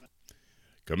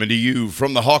Coming to you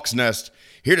from the Hawk's Nest,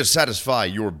 here to satisfy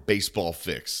your baseball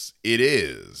fix. It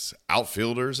is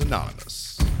Outfielders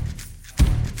Anonymous.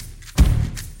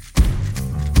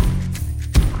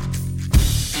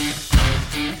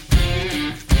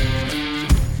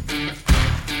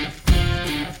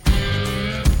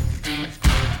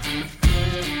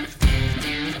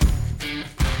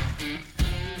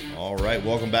 All right,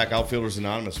 welcome back, Outfielders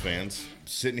Anonymous fans.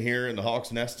 Sitting here in the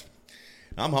Hawk's Nest.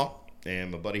 I'm Hawk.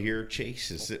 And my buddy here, Chase,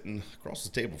 is sitting across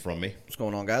the table from me. What's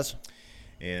going on, guys?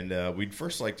 And we'd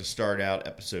first like to start out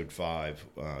episode 5,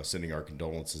 sending our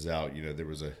condolences out. You know, there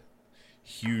was a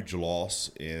huge loss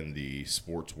in the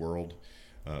sports world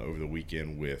over the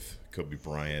weekend with Kobe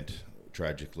Bryant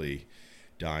tragically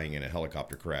dying in a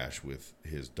helicopter crash with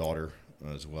his daughter,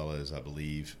 as well as, I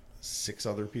believe, 6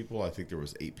 other people. I think there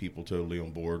was 8 people totally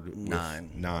on board.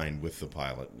 9 with the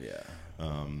pilot. Yeah.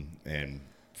 And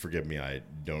forgive me, I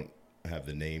don't have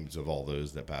the names of all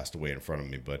those that passed away in front of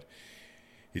me, but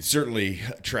it's certainly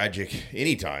tragic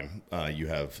anytime you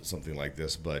have something like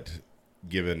this. But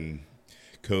given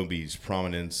Kobe's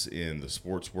prominence in the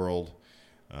sports world,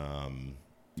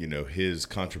 you know, his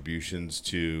contributions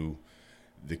to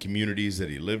the communities that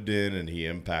he lived in and he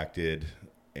impacted,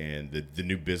 and the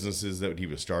new businesses that he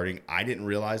was starting, I didn't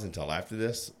realize until after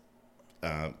this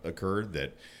occurred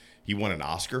that he won an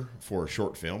Oscar for a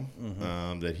short film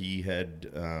that he had.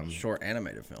 Short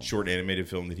animated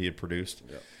film that he had produced.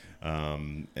 Yep.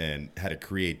 And had a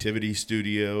creativity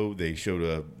studio. They showed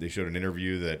an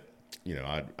interview that, you know,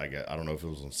 I don't know if it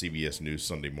was on CBS News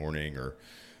Sunday morning or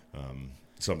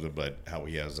something, but how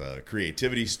he has a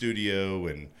creativity studio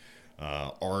and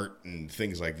art and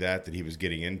things like that he was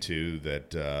getting into,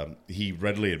 that he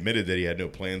readily admitted that he had no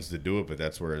plans to do it, but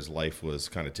that's where his life was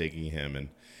kind of taking him. And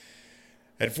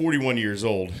at 41 years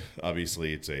old,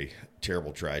 obviously it's a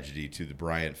terrible tragedy to the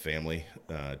Bryant family,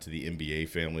 to the NBA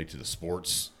family, to the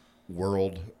sports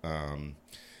world.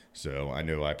 So I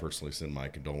know I personally send my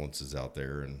condolences out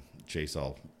there. And Chase,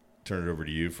 I'll turn it over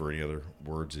to you for any other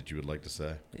words that you would like to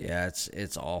say. Yeah,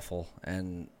 it's awful.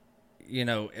 And, you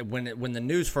know, when the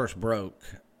news first broke,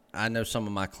 I know some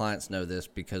of my clients know this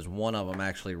because one of them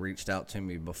actually reached out to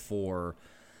me before.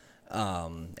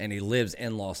 And he lives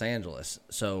in Los Angeles.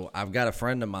 So I've got a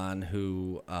friend of mine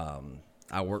who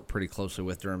I work pretty closely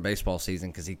with during baseball season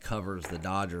because he covers the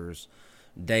Dodgers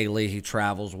daily. He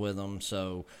travels with them.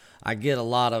 So I get a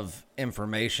lot of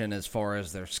information as far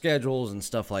as their schedules and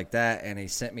stuff like that. And he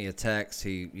sent me a text.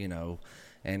 And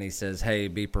he says, "Hey,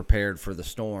 be prepared for the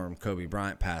storm. Kobe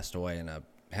Bryant passed away in a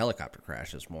helicopter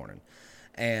crash this morning."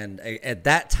 And at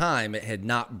that time, it had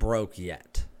not broke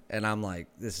yet. And I'm like,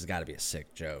 this has got to be a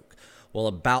sick joke. Well,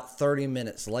 about 30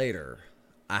 minutes later,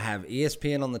 I have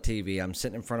ESPN on the TV. I'm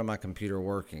sitting in front of my computer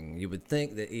working. You would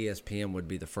think that ESPN would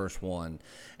be the first one,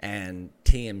 and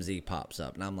TMZ pops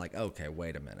up. And I'm like, okay,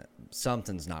 wait a minute.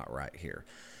 Something's not right here.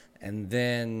 And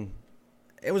then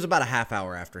it was about a half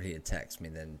hour after he had texted me.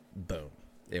 Then, boom,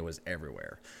 it was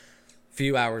everywhere. A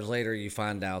few hours later, you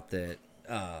find out that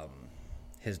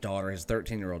his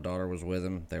 13-year-old daughter was with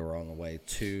him. They were on the way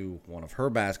to one of her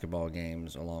basketball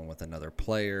games along with another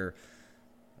player.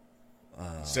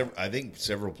 I think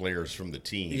several players from the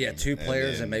team. Yeah, 2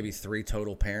 players and maybe 3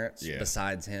 total parents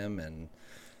besides him. And,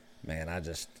 man,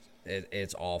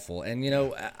 it's awful. And, you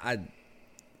know,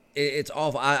 it's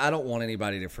awful. I don't want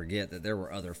anybody to forget that there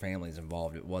were other families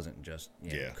involved. It wasn't just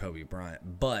Kobe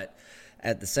Bryant. But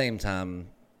at the same time,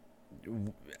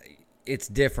 it's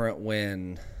different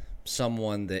when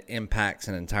someone that impacts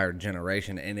an entire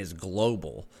generation and is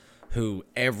global, who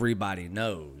everybody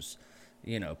knows,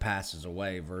 you know, passes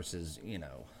away versus, you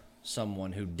know,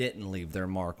 someone who didn't leave their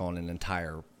mark on an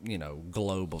entire, you know,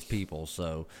 globe of people.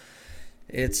 So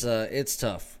it's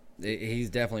tough. He's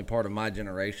definitely part of my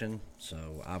generation.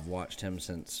 So I've watched him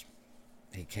since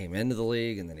he came into the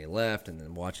league and then he left, and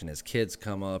then watching his kids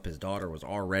come up. His daughter was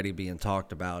already being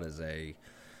talked about as a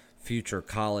future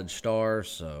college star,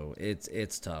 so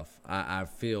it's tough. I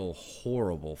feel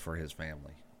horrible for his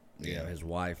family, you know, his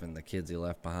wife and the kids he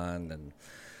left behind. And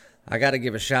I got to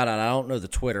give a shout out. I don't know the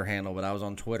Twitter handle, but I was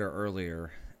on Twitter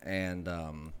earlier, and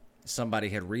somebody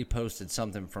had reposted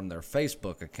something from their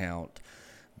Facebook account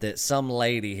that some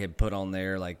lady had put on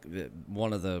there. Like,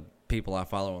 one of the people I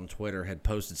follow on Twitter had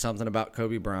posted something about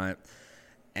Kobe Bryant.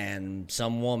 And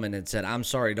some woman had said, "I'm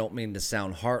sorry, don't mean to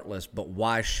sound heartless, but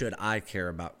why should I care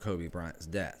about Kobe Bryant's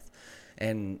death?"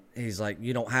 And he's like,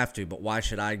 "You don't have to, but why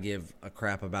should I give a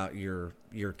crap about your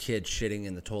kid shitting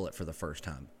in the toilet for the first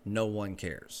time? No one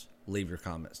cares. Leave your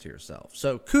comments to yourself."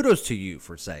 So kudos to you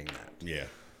for saying that. Yeah.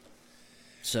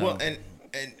 So, Well, and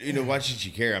And why should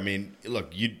you care? I mean,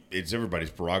 look, it's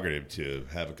everybody's prerogative to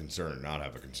have a concern or not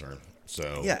have a concern.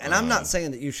 So yeah, and I'm not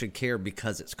saying that you should care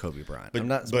because it's Kobe Bryant. But, I'm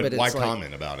not. But why it's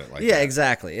comment about it? Like yeah, that?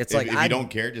 Exactly. It's if you don't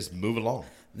care, just move along.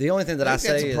 The only thing that I say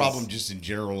that's is a problem just in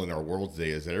general in our world today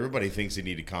is that everybody thinks they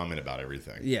need to comment about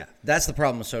everything. Yeah, that's the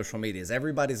problem with social media. Is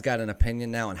everybody's got an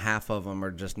opinion now, and half of them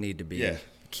are just need to be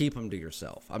keep them to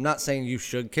yourself. I'm not saying you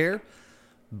should care,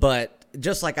 but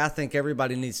just like I think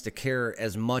everybody needs to care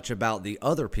as much about the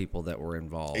other people that were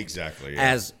involved, exactly,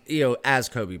 as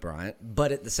Kobe Bryant.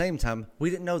 But at the same time, we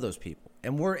didn't know those people,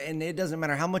 and it doesn't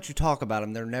matter how much you talk about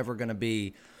them; they're never going to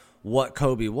be what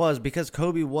Kobe was because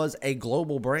Kobe was a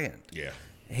global brand. Yeah.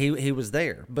 He was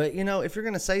there. But, if you're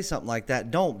going to say something like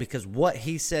that, don't, because what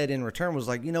he said in return was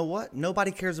like, you know what? Nobody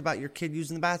cares about your kid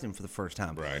using the bathroom for the first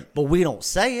time. Right. But we don't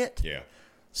say it. Yeah.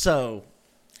 So,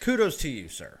 kudos to you,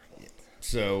 sir.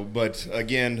 So, but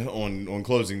again, on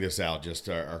closing this out, just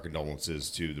our condolences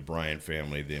to the Bryant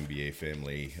family, the NBA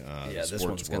family, the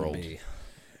sports world.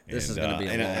 This is going to be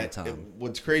a long time.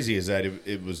 What's crazy is that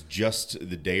it was just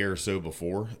the day or so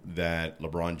before that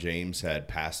LeBron James had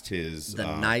passed his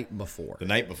the night before. The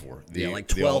night before, like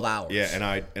 12 hours. Yeah,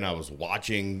 and I was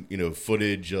watching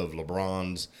footage of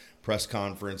LeBron's press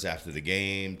conference after the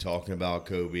game, talking about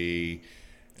Kobe,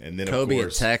 and then Kobe of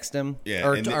course, had texted him,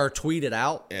 or tweeted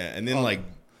out. Yeah, and then like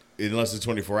in less than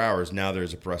 24 hours, now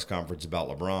there's a press conference about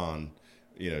LeBron,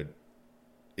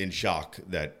 in shock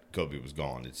that Kobe was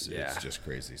gone. It's just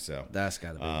crazy. So that's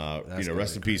got to be.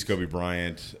 Rest in peace, Kobe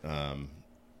Bryant. I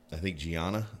think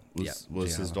Gianna was Gianna.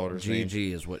 His daughter's name.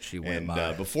 GG is what she went by.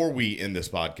 And before we end this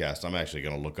podcast, I'm actually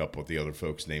going to look up what the other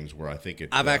folks' names were. I think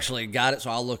I've actually got it, so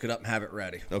I'll look it up and have it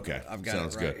ready. Okay, I've got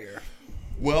sounds it right good. here.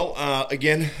 Well,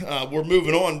 again, we're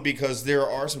moving on because there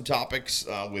are some topics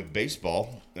with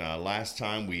baseball. Last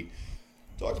time we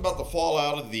talked about the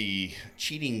fallout of the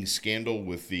cheating scandal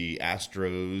with the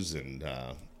Astros and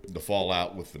the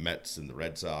fallout with the Mets and the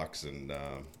Red Sox,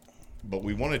 but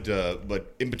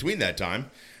in between that time,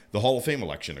 the Hall of Fame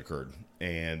election occurred,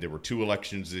 and there were two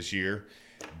elections this year: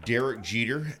 Derek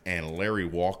Jeter and Larry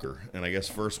Walker. And I guess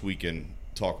first we can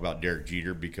talk about Derek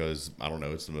Jeter because I don't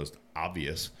know, it's the most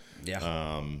obvious.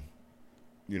 Yeah.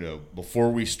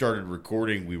 Before we started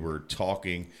recording, we were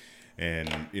talking.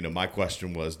 And, my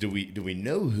question was, do we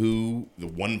know who the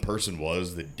one person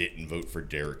was that didn't vote for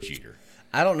Derek Jeter?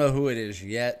 I don't know who it is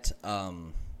yet.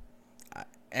 And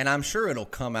I'm sure it'll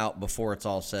come out before it's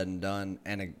all said and done.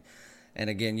 And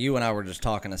again, you and I were just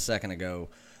talking a second ago.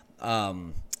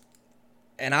 And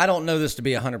I don't know this to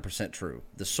be 100% true.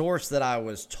 The source that I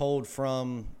was told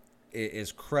from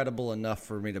is credible enough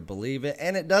for me to believe it.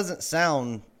 And it doesn't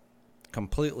sound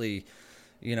completely,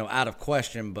 out of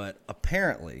question. But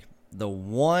apparently the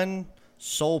one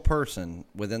sole person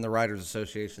within the Writers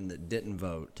Association that didn't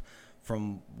vote,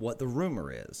 from what the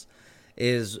rumor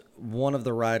is one of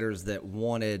the writers that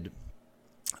wanted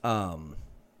Ken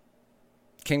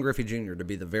Griffey Jr. to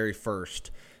be the very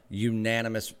first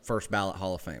unanimous first ballot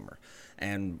Hall of Famer.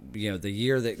 And, the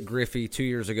year that Griffey, 2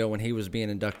 years ago when he was being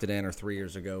inducted in, or 3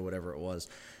 years ago, whatever it was,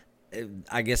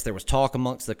 I guess there was talk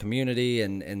amongst the community,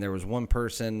 and there was one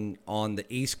person on the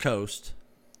East Coast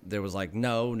there was like,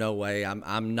 no way.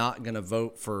 I'm not going to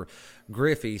vote for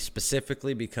Griffey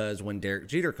specifically because when Derek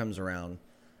Jeter comes around,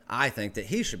 I think that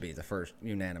he should be the first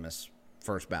unanimous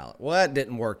first ballot. Well, that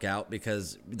didn't work out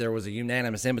because there was a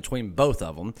unanimous in between both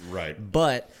of them. Right.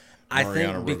 But Mariano I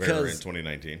think Rivera because in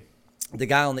 2019. The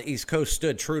guy on the East Coast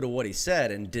stood true to what he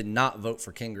said and did not vote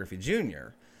for Ken Griffey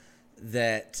Jr.,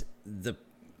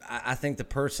 I think the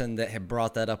person that had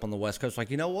brought that up on the West Coast was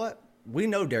like, you know what? We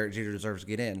know Derek Jeter deserves to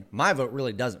get in. My vote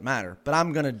really doesn't matter, but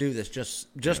I'm going to do this just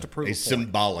to prove a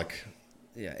symbolic.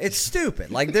 Yeah, it's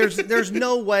stupid. Like there's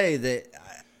no way that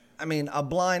a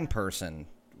blind person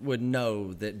would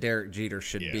know that Derek Jeter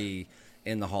should be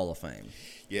in the Hall of Fame.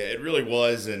 Yeah, it really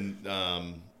was, and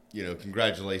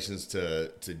congratulations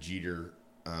to Jeter.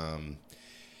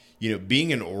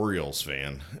 Being an Orioles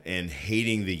fan and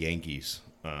hating the Yankees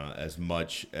as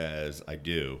much as I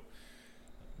do,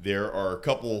 there are a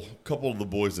couple of the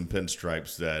boys in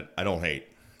pinstripes that I don't hate.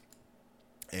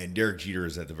 And Derek Jeter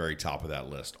is at the very top of that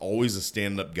list. Always a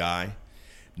stand-up guy,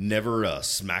 never a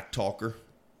smack talker,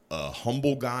 a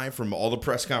humble guy from all the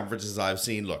press conferences I've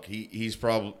seen. Look,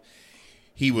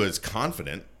 he was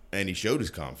confident, and he showed his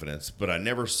confidence, but I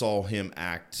never saw him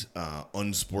act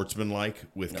unsportsmanlike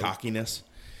with cockiness.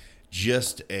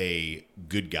 Just a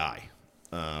good guy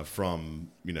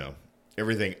from,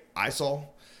 everything I saw.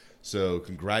 So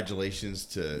congratulations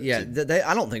to... Yeah,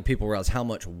 I don't think people realize how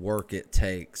much work it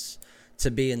takes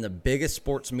to be in the biggest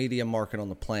sports media market on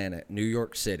the planet, New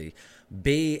York City,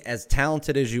 be as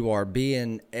talented as you are, be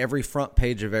in every front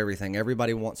page of everything.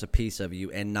 Everybody wants a piece of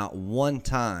you, and not one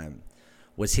time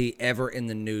was he ever in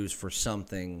the news for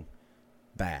something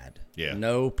bad. Yeah.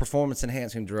 No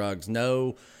performance-enhancing drugs,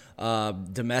 no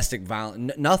domestic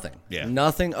violence, nothing. Yeah.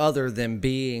 Nothing other than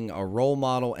being a role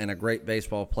model and a great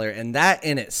baseball player. And that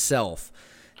in itself,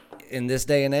 in this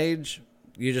day and age,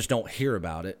 you just don't hear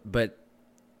about it. But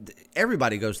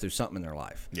everybody goes through something in their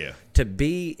life. Yeah. To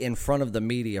be in front of the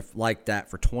media like that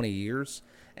for 20 years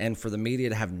and for the media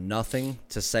to have nothing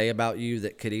to say about you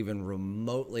that could even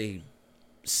remotely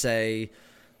say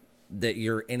that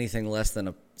you're anything less than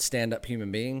a stand-up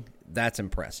human being, that's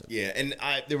impressive. Yeah, and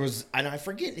I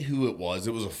forget who it was.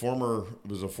 It was a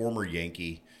former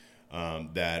Yankee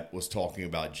that was talking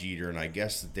about Jeter, and I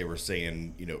guess that they were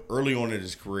saying, early on in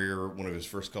his career, one of his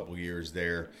first couple years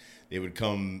there, they would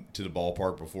come to the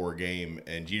ballpark before a game,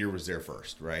 and Jeter was there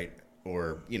first, right?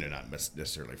 Or, not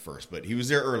necessarily first, but he was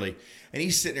there early, and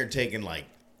he's sitting there taking like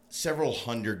several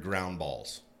hundred ground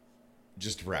balls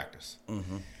just to practice.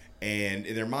 Mm-hmm. And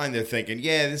in their mind, they're thinking,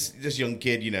 yeah, this young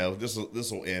kid, this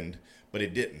will end. But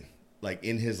it didn't. Like,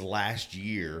 in his last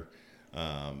year,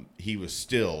 he was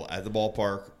still at the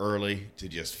ballpark early to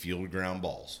just field ground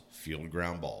balls.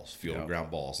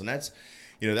 And that's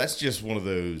just one of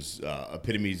those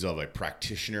epitomes of a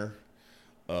practitioner,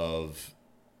 of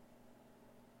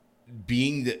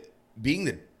being the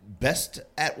best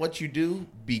at what you do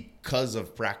because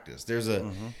of practice. There's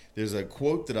a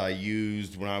quote that I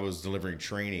used when I was delivering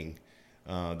training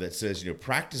that says,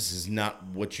 practice is not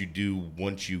what you do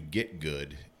once you get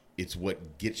good, it's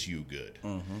what gets you good.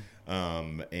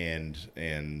 And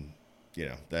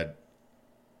that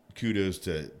kudos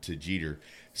to Jeter.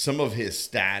 Some of his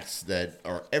stats that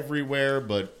are everywhere,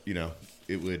 but we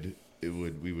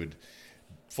would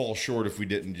fall short if we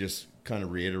didn't just kind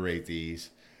of reiterate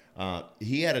these.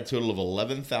 He had a total of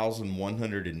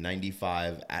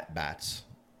 11,195 at-bats,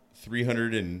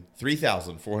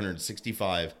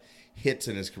 3,465 hits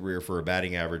in his career for a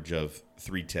batting average of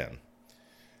 310.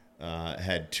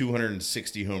 Had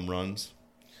 260 home runs,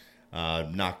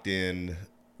 knocked in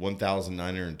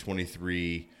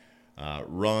 1,923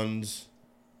 runs,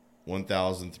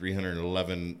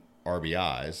 1,311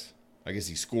 RBIs. I guess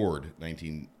he scored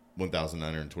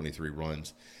 1,923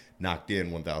 runs, knocked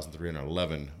in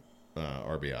 1,311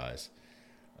 RBIs.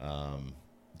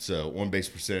 So on base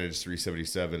percentage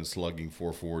 377, slugging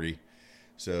 440.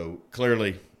 So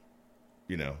clearly,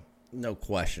 no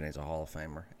question, he's a Hall of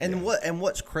Famer. And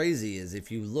what's crazy is if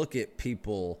you look at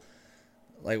people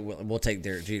like, we'll take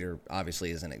Derek Jeter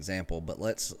obviously as an example, but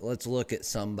let's look at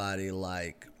somebody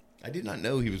like, I did not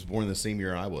know he was born the same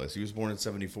year I was. He was born in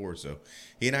 74, so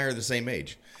he and I are the same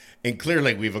age. And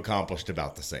clearly we've accomplished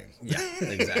about the same. Yeah,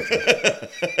 exactly.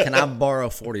 Can I borrow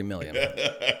 $40 million?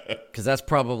 Because that's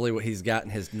probably what he's got in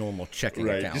his normal checking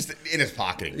account. Just in his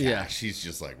pocket in cash. Yeah. He's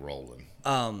just like rolling.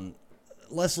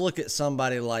 Let's look at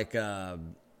somebody like, I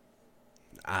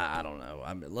don't know.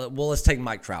 Let's take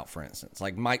Mike Trout, for instance.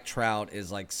 Like, Mike Trout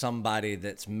is like somebody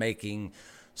that's making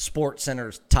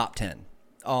SportsCenter's top 10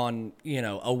 on,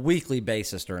 a weekly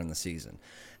basis during the season.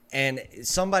 And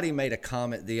somebody made a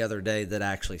comment the other day that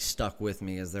actually stuck with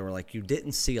me, as they were like, you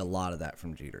didn't see a lot of that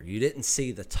from Jeter. You didn't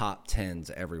see the top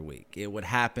 10s every week. It would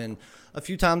happen a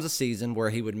few times a season where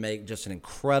he would make just an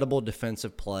incredible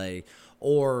defensive play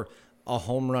or a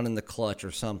home run in the clutch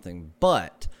or something.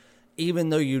 But even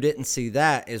though you didn't see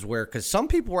that, is where, because some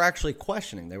people were actually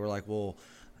questioning. They were like, well,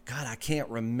 God, I can't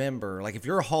remember. Like, if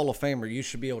you're a Hall of Famer, you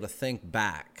should be able to think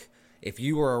back. If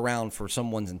you were around for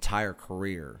someone's entire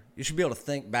career, you should be able to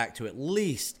think back to at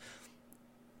least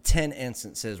 10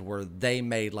 instances where they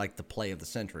made like the play of the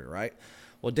century, right?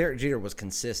 Well, Derek Jeter was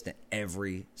consistent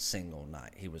every single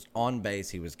night. He was on base,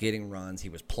 he was getting runs, he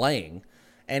was playing,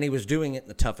 and he was doing it in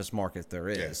the toughest market there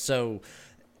is. Yeah. So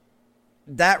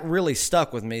that really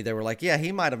stuck with me. They were like, yeah,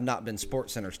 he might have not been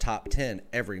SportsCenter's top 10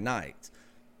 every night,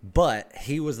 but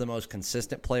he was the most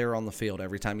consistent player on the field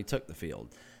every time he took the field.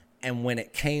 And when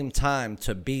it came time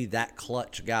to be that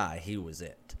clutch guy, he was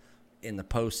it. In the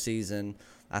postseason,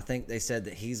 I think they said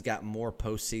that he's got more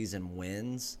postseason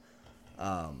wins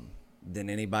than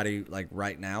anybody like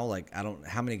right now. Like,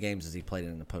 how many games has he played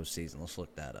in the postseason? Let's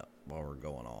look that up while we're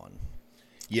going on.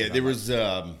 Yeah, there was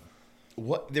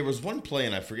one play,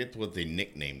 and I forget what they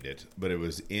nicknamed it, but it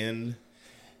was in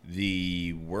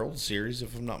the World Series,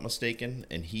 if I'm not mistaken,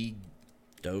 and he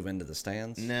dove into the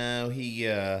stands. No, he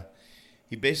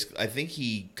basically, I think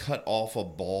he cut off a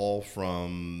ball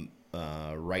from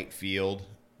right field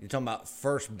You're talking about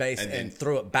first base and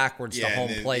threw it backwards to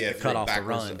home plate to cut off the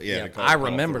run. Yeah, I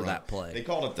remember that play. They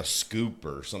called it the scoop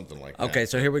or something like that. Okay,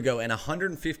 so here we go. In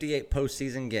 158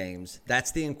 postseason games,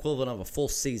 that's the equivalent of a full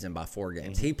season by 4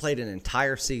 games. He played an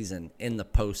entire season in the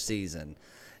postseason.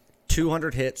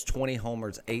 200 hits, 20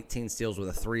 homers, 18 steals with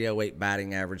a 308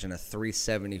 batting average and a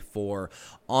 374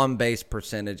 on-base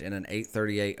percentage and an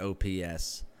 838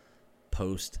 OPS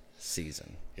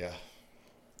postseason. Yeah.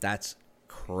 That's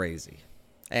crazy.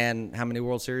 And how many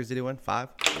World Series did he win? 5?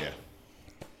 Yeah.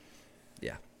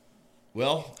 Yeah.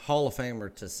 Well, Hall of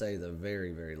Famer to say the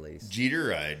very, very least.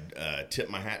 Jeter, I'd tip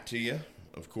my hat to you,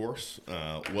 of course.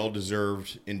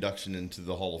 Well-deserved induction into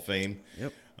the Hall of Fame.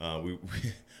 Yep.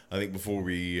 I think before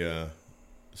we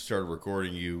started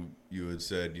recording, you had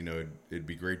said, it'd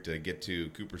be great to get to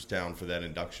Cooperstown for that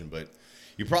induction, but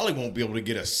you probably won't be able to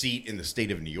get a seat in the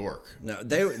state of New York. No,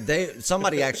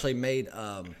 somebody actually made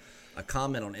a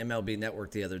comment on MLB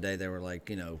Network the other day. They were like,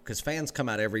 because fans come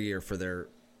out every year for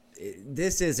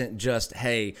this isn't just,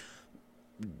 hey,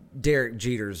 Derek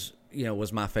Jeter's,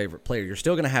 was my favorite player. You're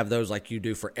still going to have those like you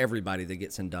do for everybody that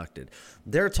gets inducted.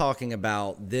 They're talking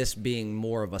about this being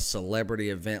more of a celebrity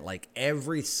event. Like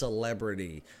every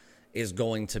celebrity is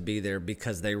going to be there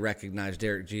because they recognize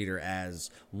Derek Jeter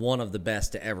as one of the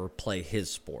best to ever play his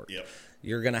sport. Yep.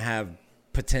 You're going to have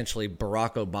potentially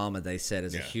Barack Obama, they said,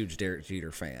 is a huge Derek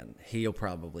Jeter fan. He'll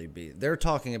probably be. They're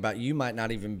talking about you might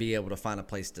not even be able to find a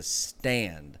place to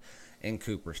stand in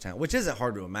Cooperstown, which isn't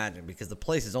hard to imagine because the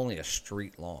place is only a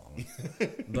street long.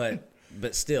 but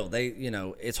still,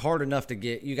 it's hard enough to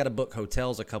get. You got to book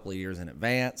hotels a couple of years in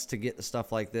advance to get the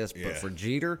stuff like this. Yeah. But for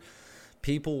Jeter,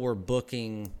 people were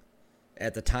booking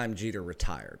at the time Jeter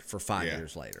retired for 5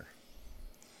 years later.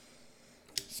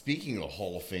 Speaking of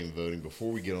Hall of Fame voting,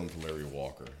 before we get on to Larry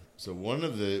Walker, so when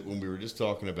we were just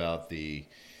talking about the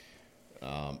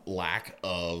lack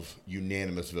of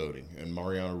unanimous voting, and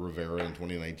Mariano Rivera in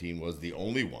 2019 was the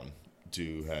only one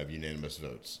to have unanimous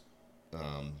votes.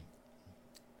 I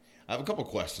have a couple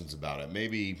questions about it.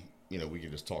 Maybe we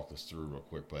can just talk this through real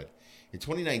quick. But in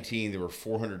 2019, there were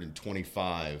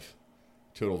 425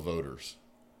 total voters.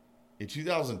 In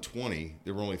 2020,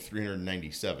 there were only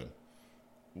 397.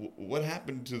 What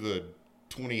happened to the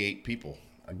 28 people?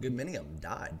 A good many of them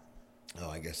died. Oh,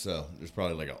 I guess so. There's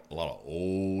probably like a lot of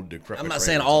old, decrepit. I'm not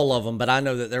saying all of them, but I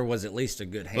know that there was at least a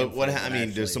good handful. But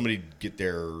does somebody get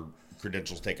their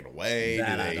credentials taken away? Do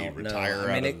they retire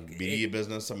out of media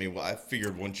business? I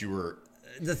figured once you were.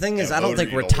 The thing is, I don't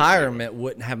think retirement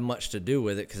wouldn't have much to do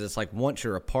with it because it's like once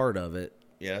you're a part of it.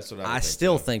 Yeah, that's what I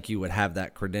still think you would have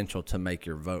that credential to make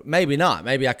your vote. Maybe not.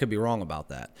 Maybe I could be wrong about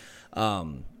that.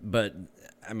 But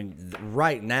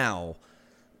right now,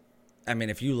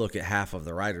 if you look at half of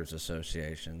the Writers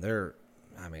Association,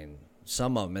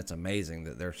 some of them, it's amazing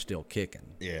that they're still kicking.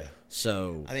 Yeah.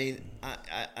 So.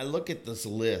 I look at this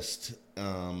list.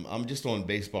 I'm just on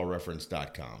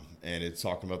baseballreference.com, and it's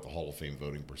talking about the Hall of Fame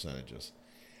voting percentages.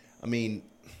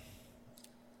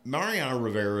 Mariano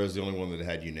Rivera is the only one that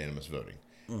had unanimous voting.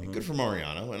 Mm-hmm. Good for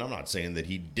Mariano, and I'm not saying that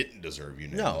he didn't deserve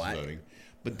unanimous voting.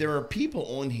 But there are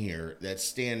people on here that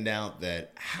stand out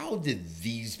that how did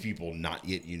these people not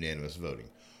get unanimous voting?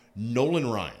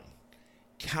 Nolan Ryan,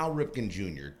 Cal Ripken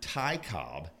Jr., Ty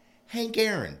Cobb, Hank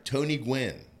Aaron, Tony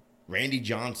Gwynn, Randy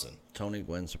Johnson. Tony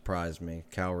Gwynn surprised me.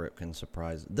 Cal Ripken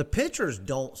surprised me. The pitchers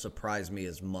don't surprise me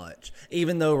as much,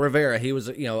 even though Rivera, he was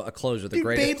a closer, the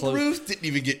greatest closer. Babe Ruth didn't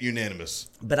even get unanimous.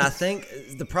 But I think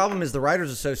the problem is the Writers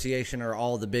Association are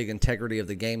all the big integrity of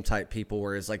the game type people,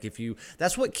 whereas like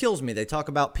that's what kills me. They talk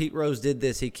about Pete Rose did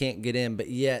this, he can't get in, but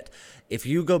yet if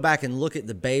you go back and look at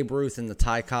the Babe Ruth and the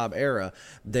Ty Cobb era,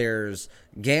 there's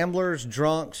gamblers,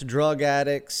 drunks, drug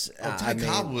addicts. Ty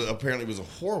Cobb apparently was a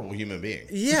horrible human being.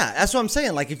 Yeah, that's what I'm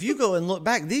saying. Like if you go and look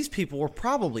back, these people were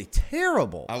probably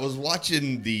terrible. I was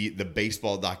watching the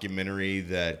baseball documentary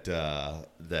that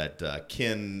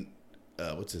Ken,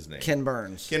 what's his name? Ken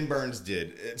Burns. Ken Burns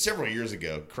did several years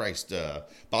ago. Christ,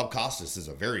 Bob Costas is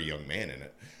a very young man in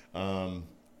it.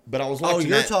 But I was watching.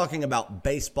 Oh, you're talking about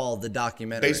Baseball the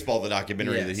documentary. Baseball the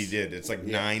documentary that he did. It's like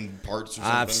 9 parts or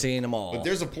something. I've seen them all. But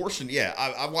there's a portion. Yeah,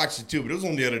 I watched it too. But it was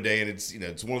on the other day, and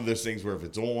it's one of those things where if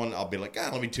it's on, I'll be like,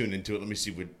 let me tune into it. Let me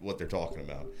see what they're talking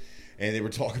about. And they were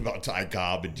talking about Ty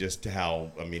Cobb and just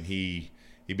how he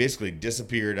basically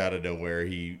disappeared out of nowhere.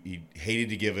 He hated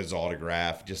to give his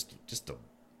autograph. Just a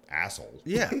asshole.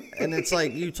 Yeah, and it's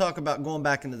like you talk about going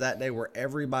back into that day where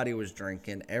everybody was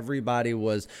drinking, everybody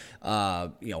was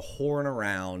whoring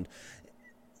around.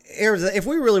 if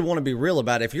we really want to be real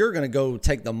about it, if you're going to go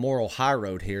take the moral high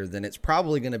road here, then it's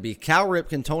probably going to be Cal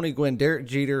Ripken, Tony Gwynn, Derek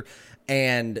Jeter,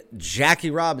 and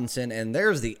Jackie Robinson. And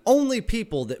there's the only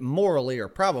people that morally are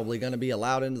probably going to be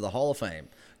allowed into the Hall of Fame.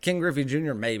 Ken Griffey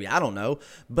Jr., maybe. I don't know.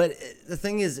 But the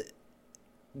thing is,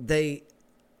 the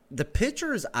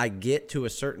pitchers I get to a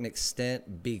certain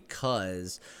extent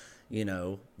because, you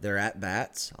know, they're at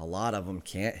bats. A lot of them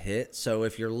can't hit. So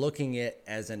if you're looking at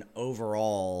as an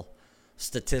overall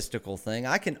statistical thing,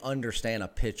 I can understand a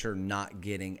pitcher not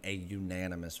getting a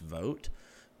unanimous vote.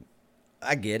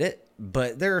 I get it.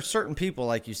 But there are certain people,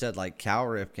 like you said, like Cal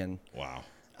Ripken. Wow.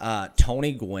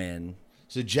 Tony Gwynn.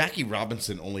 So Jackie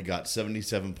Robinson only got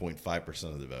 77.5%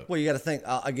 of the vote. Well, you got to think,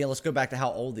 again, let's go back to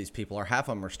how old these people are. Half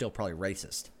of them are still probably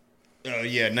racist.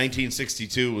 Yeah,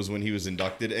 1962 was when he was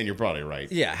inducted, and you're probably right.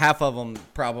 Yeah, half of them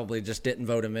probably just didn't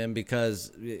vote him in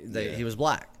because he was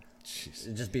black.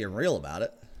 Jeez. Just being real about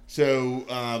it.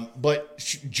 So, but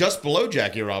just below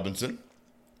Jackie Robinson,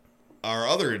 our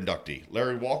other inductee,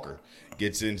 Larry Walker,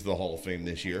 gets into the Hall of Fame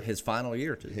this year. His final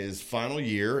year, too. His final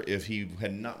year. If he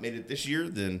had not made it this year,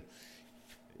 then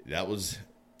that was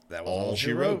all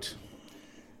she wrote.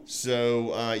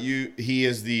 So he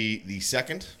is the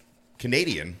second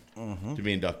Canadian to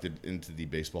be inducted into the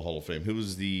Baseball Hall of Fame. Who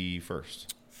was the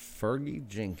first? Fergie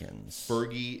Jenkins.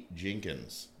 Fergie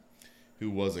Jenkins,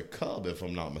 who was a Cub, if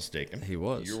I'm not mistaken. He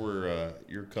was.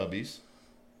 Your Cubbies.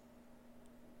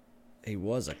 He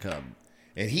was a Cub.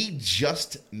 And he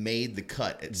just made the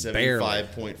cut at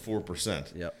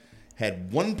 75.4%. Yep.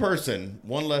 Had one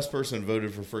less person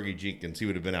voted for Fergie Jenkins, he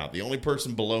would have been out. The only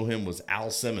person below him was Al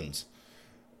Simmons,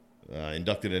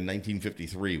 inducted in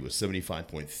 1953 with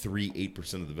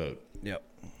 75.38% of the vote. Yep.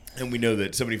 And we know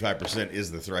that 75%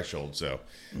 is the threshold, so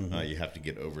you have to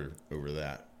get over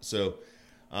that. So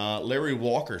Larry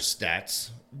Walker's stats,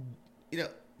 you know,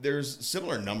 there's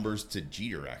similar numbers to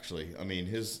Jeter, actually. I mean,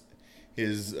 his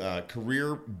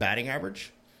career batting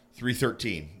average,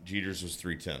 313. Jeter's was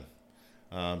 310.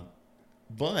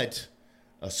 But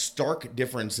a stark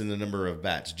difference in the number of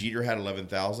bats. Jeter had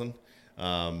 11,000.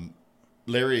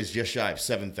 Larry is just shy of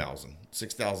 7,000,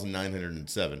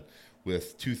 6,907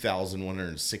 with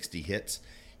 2,160 hits.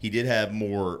 He did have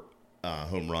more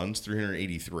home runs,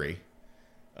 383.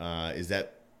 Is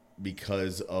that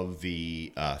because of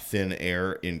the thin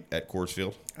air at Coors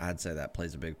Field? I'd say that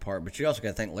plays a big part. But you also got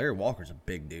to think Larry Walker's a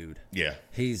big dude. Yeah.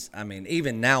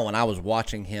 Even now when I was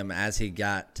watching him as he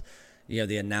got,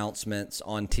 the announcements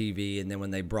on TV, and then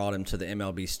when they brought him to the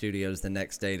MLB studios the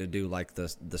next day to do like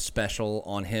the special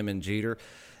on him and Jeter,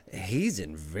 he's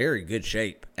in very good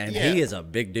shape, and he is a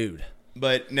big dude.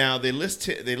 But now they list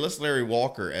Larry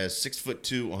Walker as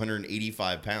 6'2",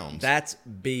 185 pounds. That's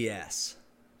BS.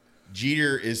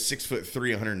 Jeter is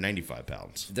 6'3", 195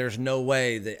 pounds. There's no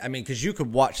way that because you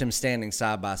could watch them standing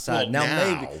side by side. Well,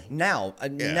 now,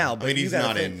 but he's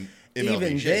not in MLB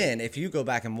even shape. then, if you go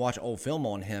back and watch old film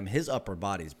on him, his upper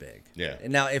body's big. Yeah.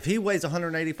 And now, if he weighs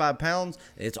 185 pounds,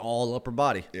 it's all upper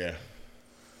body. Yeah.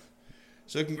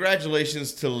 So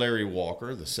congratulations to Larry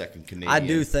Walker, the second Canadian. I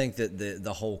do think that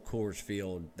the whole Coors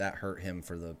Field, that hurt him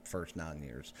for the first 9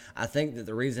 years. I think that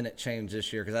the reason it changed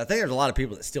this year, because I think there's a lot of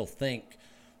people that still think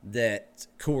that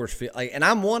Coors Field, and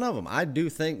I'm one of them. I do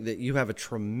think that you have a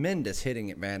tremendous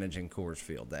hitting advantage in Coors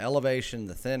Field. The elevation,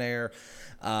 the thin air.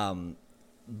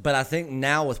 But I think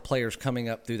now with players coming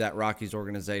up through that Rockies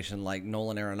organization like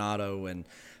Nolan Arenado and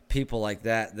people like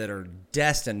that are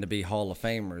destined to be Hall of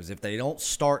Famers, if they don't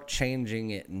start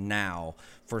changing it now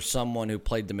for someone who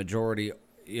played the majority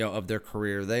of their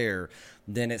career there,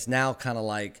 then it's now kind of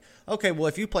like, okay, well,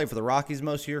 if you play for the Rockies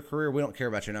most of your career, we don't care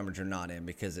about your numbers you're not in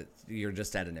because you're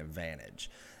just at an advantage.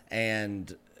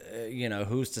 And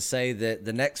who's to say that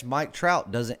the next Mike Trout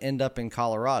doesn't end up in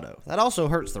Colorado? That also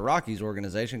hurts the Rockies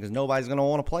organization because nobody's going to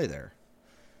want to play there.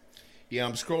 Yeah,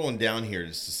 I'm scrolling down here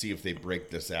just to see if they break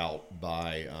this out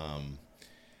by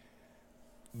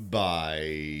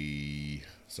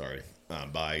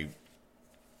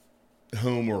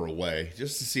home or away,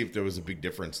 just to see if there was a big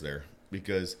difference there.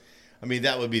 Because,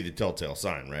 that would be the telltale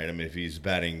sign, right? if he's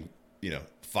batting,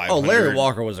 500. Oh, Larry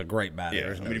Walker was a great batter. Yeah,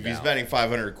 no if doubt. he's batting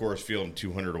 500 at Coors Field and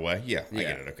 200 away, I get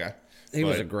it, okay? He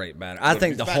was a great batter. I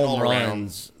think the home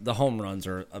runs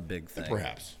are a big thing.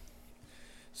 Perhaps.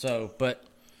 So, but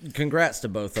congrats to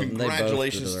both of them.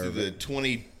 Congratulations to the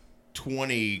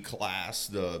 2020 class,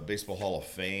 the Baseball Hall of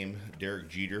Fame, Derek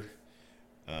Jeter,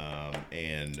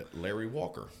 and Larry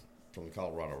Walker from the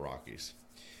Colorado Rockies.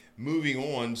 moving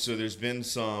on, so there's been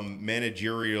some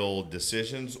managerial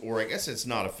decisions, or I guess it's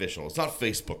not official. It's not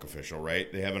Facebook official,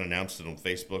 right? They haven't announced it on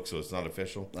Facebook, so it's not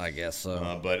official. I guess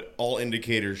so. But all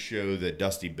indicators show that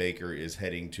Dusty Baker is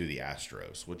heading to the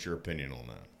Astros. What's your opinion on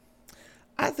that?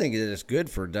 I think it is good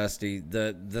for Dusty.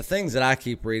 The things that I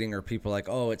keep reading are people like,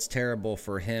 oh, it's terrible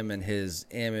for him and his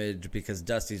image because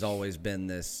Dusty's always been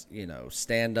this,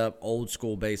 stand-up,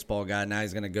 old-school baseball guy. Now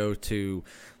he's going to go to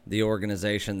the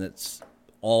organization that's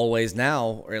always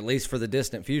now, or at least for the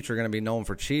distant future, going to be known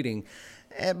for cheating.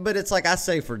 But it's like I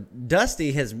say, for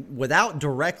Dusty has, without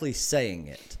directly saying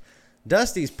it,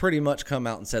 Dusty's pretty much come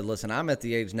out and said, listen, I'm at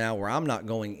the age now where I'm not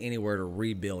going anywhere to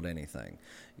rebuild anything.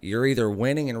 You're either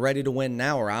winning and ready to win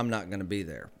now, or I'm not going to be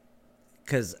there.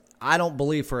 Because I don't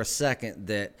believe for a second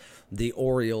that the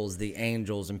Orioles, the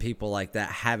Angels, and people like that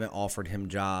haven't offered him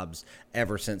jobs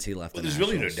ever since he left the There's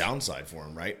Nationals. really no downside for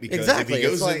him, right? Because exactly. if he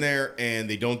goes in there and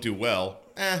they don't do well,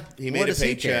 he made a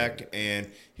paycheck and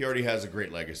he already has a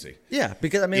great legacy. Yeah,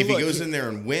 because, if he goes in there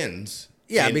and wins...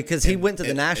 Yeah, because he went to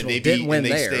the Nationals, didn't win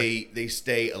there. They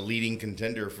stay a leading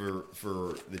contender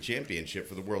for the championship,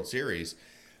 for the World Series.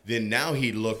 Then now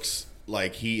he looks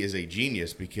like he is a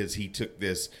genius because he took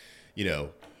this,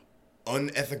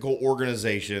 unethical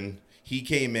organization. He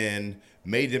came in,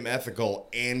 made them ethical,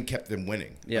 and kept them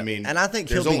winning. Yeah. And I think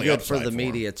he'll be good for the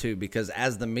media too, because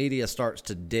as the media starts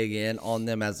to dig in on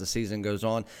them as the season goes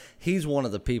on, he's one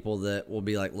of the people that will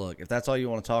be like, look, if that's all you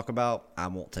want to talk about, I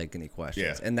won't take any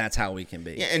questions. Yeah. And that's how we can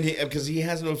be. Yeah, and because he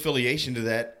has no affiliation to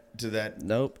that.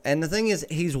 Nope. And the thing is,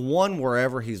 he's won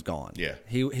wherever he's gone. Yeah.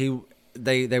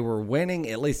 They were winning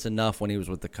at least enough when he was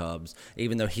with the Cubs,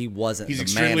 even though he wasn't the manager.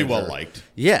 He's extremely well liked.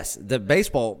 Yes,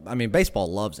 baseball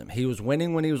loves him. He was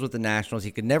winning when he was with the Nationals.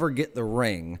 He could never get the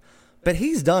ring, but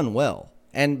he's done well.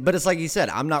 But it's like you said,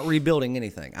 I'm not rebuilding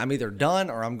anything. I'm either done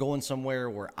or I'm going somewhere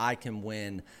where I can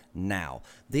win now.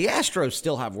 The Astros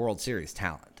still have World Series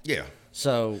talent. Yeah.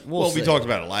 So we'll see. We talked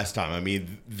about it last time. I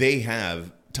mean, they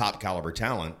have top caliber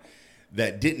talent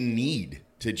that didn't need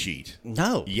to cheat.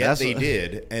 No. Yet they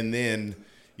did. And then,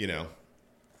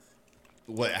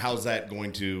 how's that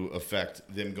going to affect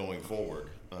them going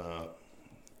forward?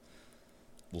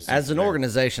 We'll see. As an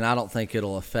organization, I don't think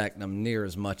it'll affect them near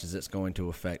as much as it's going to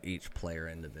affect each player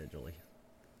individually.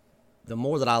 The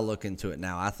more that I look into it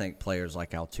now, I think players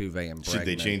like Altuve and Bregman. Should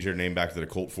they change their name back to the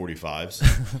Colt 45s?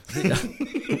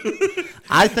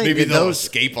 I think maybe they'll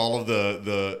escape all of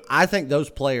the. I think those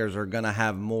players are going to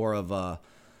have more of a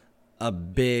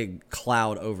big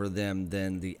cloud over them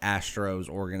than the Astros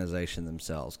organization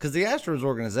themselves. Because the Astros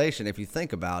organization, if you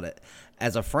think about it,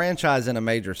 as a franchise in a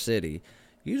major city,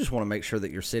 you just want to make sure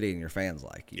that your city and your fans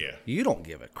like you. Yeah. You don't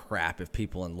give a crap if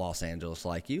people in Los Angeles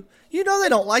like you. You know they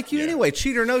don't like you anyway,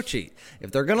 cheat or no cheat.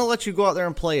 If they're going to let you go out there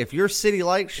and play, if your city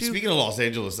likes you. Speaking of Los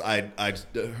Angeles, I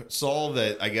saw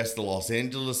that I guess the Los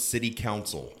Angeles City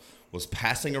Council was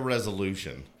passing a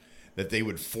resolution that they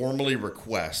would formally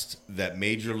request that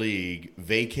Major League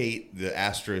vacate the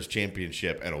Astros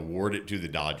championship and award it to the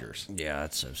Dodgers. Yeah,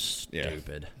 that's so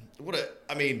stupid.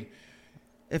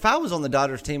 If I was on the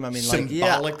Dodgers team,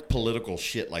 symbolic political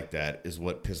shit like that is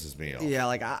what pisses me off. Yeah,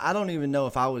 I don't even know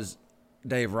if I was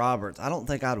Dave Roberts. I don't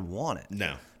think I'd want it.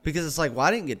 No. Because it's like, well,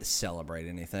 I didn't get to celebrate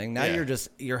anything. Now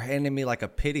you're handing me like a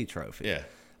pity trophy. Yeah.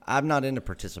 I'm not into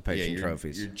participation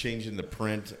trophies. You're changing the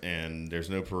print and there's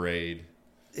no parade.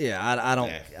 Yeah,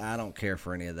 I don't care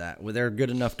for any of that. Well, they're good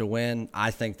enough to win.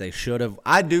 I think they should have.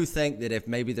 I do think that if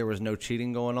maybe there was no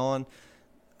cheating going on,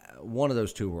 one of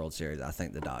those two World Series, I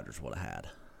think the Dodgers would have had.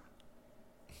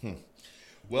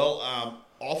 Well,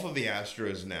 off of the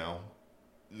Astros now,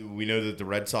 we know that the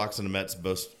Red Sox and the Mets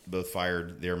both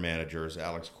fired their managers,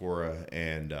 Alex Cora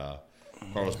and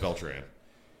Carlos Beltran.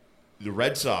 The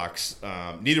Red Sox,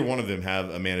 neither one of them have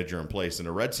a manager in place, and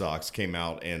the Red Sox came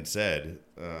out and said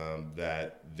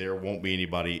that there won't be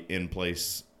anybody in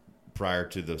place prior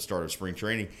to the start of spring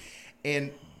training.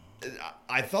 And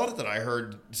I thought that I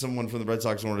heard someone from the Red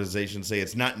Sox organization say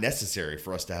it's not necessary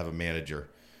for us to have a manager.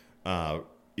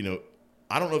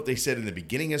 I don't know if they said in the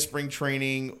beginning of spring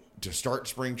training to start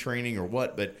spring training or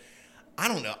what, but I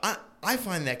don't know. I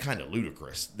find that kind of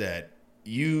ludicrous that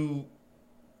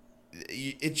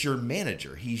it's your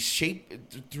manager. He's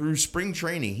shaped through spring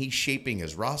training. He's shaping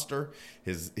his roster,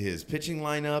 his pitching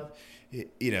lineup.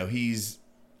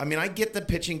 I get the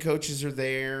pitching coaches are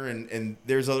there and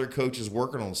there's other coaches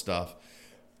working on stuff.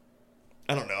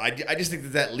 I don't know. I just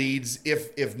think that leads,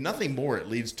 if nothing more, it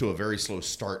leads to a very slow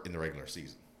start in the regular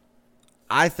season.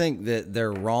 I think that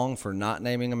they're wrong for not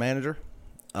naming a manager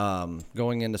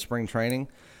going into spring training.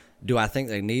 Do I think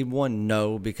they need one?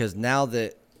 No, because now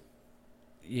that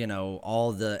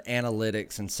all the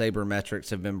analytics and sabermetrics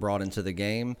have been brought into the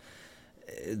game,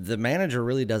 the manager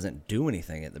really doesn't do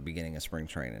anything at the beginning of spring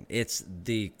training. It's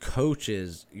the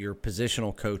coaches, your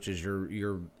positional coaches,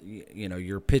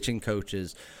 your pitching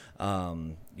coaches,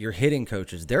 your hitting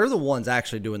coaches. They're the ones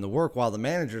actually doing the work, while the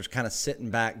manager's kind of sitting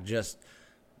back, just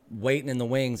waiting in the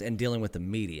wings and dealing with the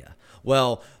media.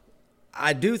 Well,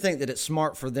 I do think that it's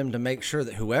smart for them to make sure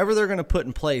that whoever they're going to put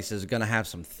in place is going to have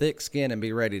some thick skin and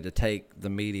be ready to take the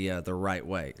media the right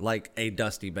way, like a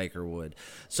Dusty Baker would.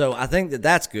 So I think that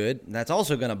that's good. And that's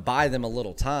also going to buy them a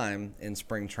little time in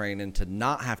spring training to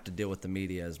not have to deal with the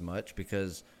media as much,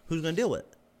 because who's going to deal with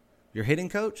it? Your hitting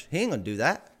coach? He ain't going to do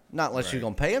that, not unless you're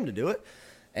going to pay him to do it.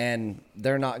 And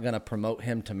they're not going to promote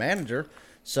him to manager.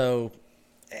 So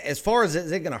as far as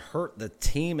is it going to hurt the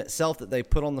team itself that they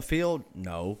put on the field?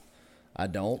 No. I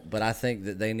don't, but I think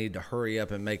that they need to hurry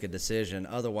up and make a decision.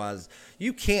 Otherwise,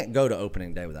 you can't go to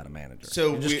opening day without a manager.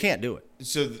 So you just can't do it.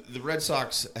 So the Red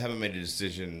Sox haven't made a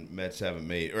decision. Mets haven't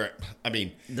made,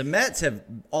 the Mets have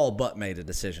all but made a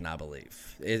decision. I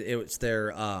believe it's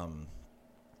their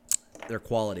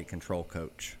quality control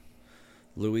coach,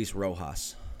 Luis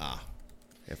Rojas.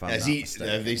 If I'm not mistaken.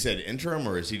 Have they said interim,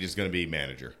 or is he just going to be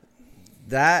manager?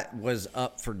 That was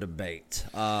up for debate.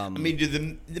 Do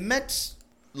the Mets?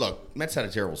 Look, Mets had a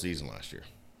terrible season last year.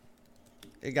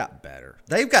 It got better.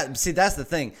 That's the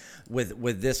thing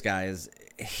with this guy, is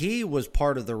he was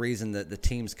part of the reason that the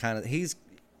team's kind of he's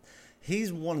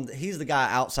the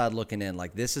guy outside looking in,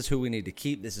 like, this is who we need to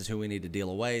keep, this is who we need to deal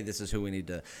away, this is who we need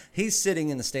to. He's sitting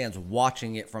in the stands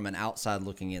watching it from an outside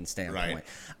looking in standpoint. Right.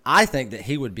 I think that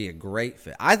he would be a great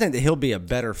fit. I think that he'll be a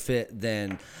better fit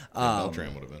than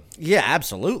Beltran would have been. Yeah,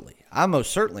 absolutely. I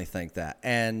most certainly think that.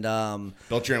 And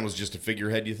Beltran was just a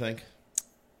figurehead, you think?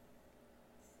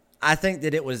 I think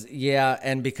that it was, yeah,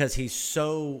 and because it's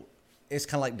kind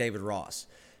of like David Ross.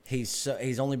 He's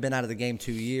only been out of the game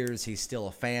 2 years. He's still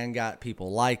a fan guy.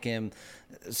 People like him,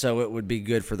 so it would be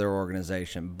good for their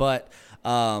organization. But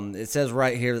it says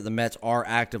right here that the Mets are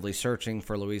actively searching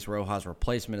for Luis Rojas'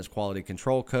 replacement as quality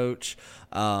control coach.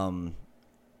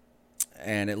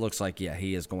 And it looks like,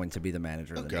 he is going to be the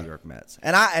manager of the New York Mets.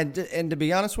 And to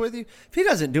be honest with you, if he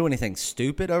doesn't do anything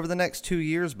stupid over the next 2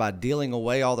 years by dealing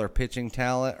away all their pitching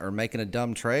talent or making a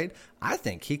dumb trade, I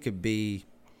think he could be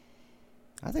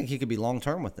long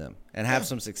term with them and have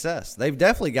some success. They've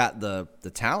definitely got the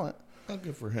talent. Oh,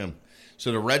 good for him.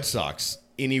 So the Red Sox,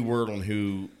 any word on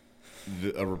who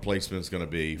a replacement is going to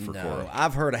be for Cora?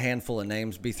 I've heard a handful of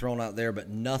names be thrown out there, but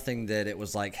nothing that it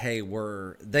was like, hey,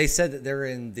 they said that they're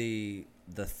in the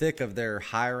thick of their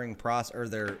hiring process or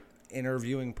their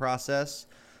interviewing process,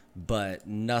 but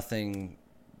nothing.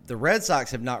 The Red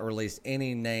Sox have not released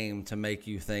any name to make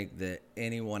you think that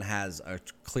anyone has a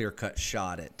clear-cut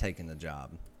shot at taking the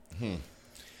job.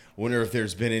 Wonder if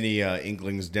there's been any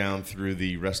inklings down through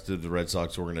the rest of the Red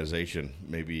Sox organization.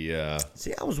 Maybe.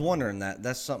 See, I was wondering that.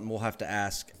 That's something we'll have to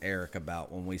ask Eric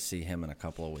about when we see him in a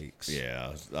couple of weeks.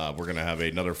 Yeah, we're going to have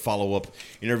another follow-up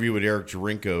interview with Eric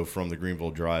Jarinko from the Greenville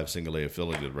Drive single-A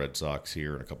affiliate of the Red Sox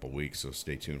here in a couple of weeks, so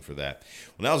stay tuned for that.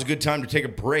 Well, now's a good time to take a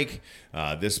break.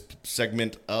 This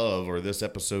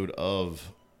episode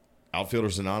of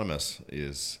Outfielders Anonymous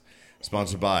is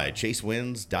sponsored by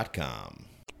ChaseWins.com.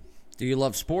 Do you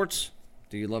love sports?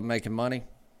 Do you love making money?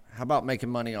 How about making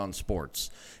money on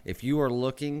sports? If you are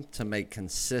looking to make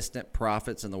consistent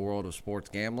profits in the world of sports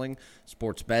gambling,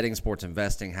 sports betting, sports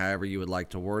investing, however you would like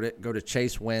to word it, go to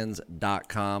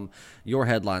ChaseWins.com, your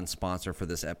headline sponsor for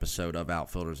this episode of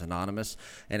Outfielders Anonymous.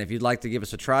 And if you'd like to give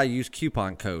us a try, use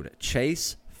coupon code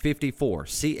CHASE54,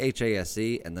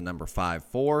 CHASE, and the number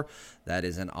 54. That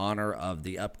is in honor of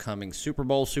the upcoming Super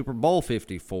Bowl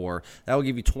 54. That will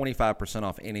give you 25%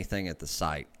 off anything at the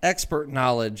site. Expert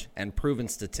knowledge and proven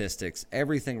statistics,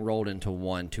 everything rolled into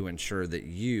one to ensure that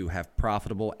you have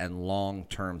profitable and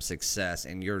long-term success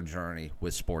in your journey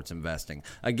with sports investing.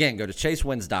 Again, go to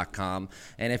ChaseWins.com,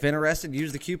 and if interested,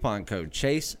 use the coupon code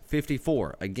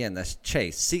CHASE54. Again, that's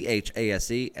Chase,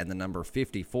 CHASE, and the number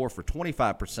 54 for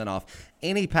 25% off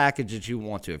any package that you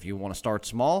want to. If you want to start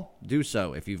small, do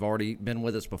so. If you've already been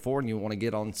with us before and you want to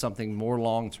get on something more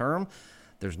long-term,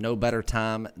 there's no better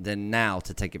time than now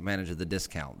to take advantage of the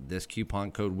discount. This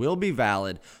coupon code will be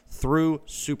valid through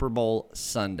Super Bowl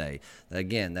Sunday.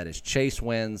 Again, that is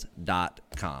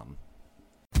ChaseWins.com.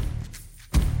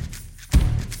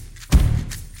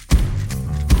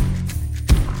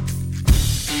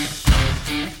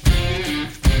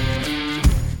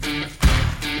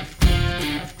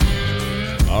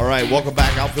 All right, welcome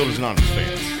back, Outfielders Anonymous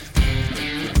fans.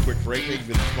 Quick break, with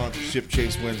the sponsorship,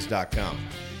 ChaseWins.com.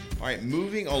 All right,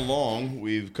 moving along,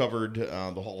 we've covered the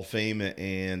Hall of Fame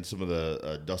and some of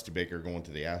the Dusty Baker going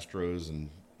to the Astros and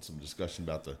some discussion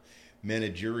about the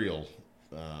managerial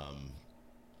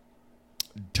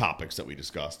topics that we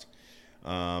discussed.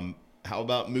 How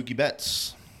about Mookie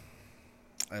Betts?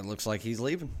 It looks like he's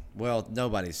leaving. Well,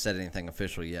 nobody's said anything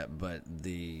official yet, but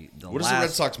what does the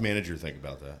Red Sox manager think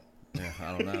about that? Yeah,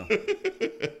 I don't know.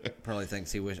 Probably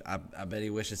thinks I bet he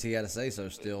wishes he had a say so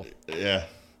still. Yeah.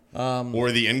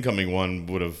 Or the incoming one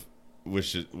would have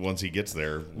wished it once he gets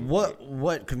there.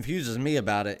 What confuses me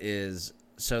about it is,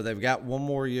 so they've got one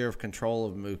more year of control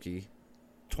of Mookie.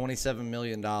 $27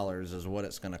 million is what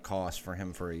it's going to cost for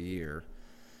him for a year.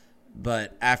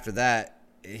 But after that,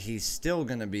 he's still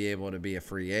going to be able to be a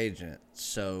free agent.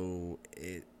 So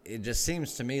it just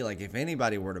seems to me like if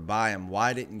anybody were to buy him,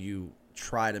 why didn't you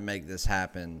try to make this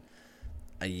happen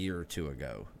a year or two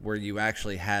ago where you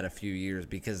actually had a few years?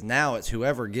 Because now it's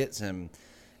whoever gets him,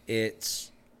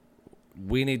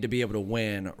 we need to be able to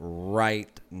win right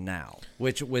now.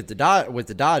 Which with the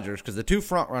Dodgers, because the two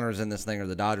front runners in this thing are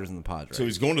the Dodgers and the Padres. So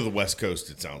he's going to the West Coast,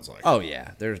 it sounds like. Oh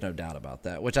yeah, there's no doubt about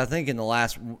that. Which I think in the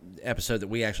last episode that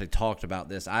we actually talked about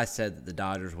this, I said that the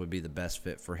Dodgers would be the best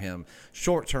fit for him,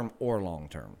 short term or long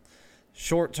term.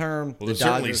 Short term, well, they're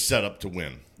certainly set up to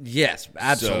win. Yes,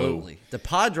 absolutely. So, the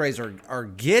Padres are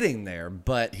getting there,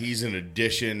 but he's an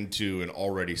addition to an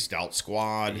already stout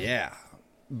squad. Yeah.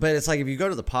 But it's like if you go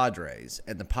to the Padres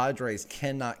and the Padres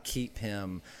cannot keep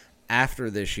him after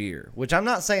this year, which I'm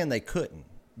not saying they couldn't,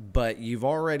 but you've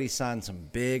already signed some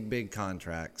big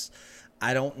contracts.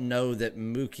 I don't know that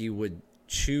Mookie would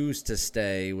choose to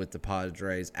stay with the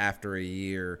Padres after a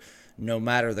year, no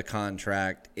matter the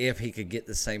contract, if he could get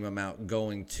the same amount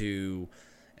going to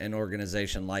an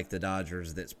organization like the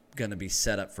Dodgers that's going to be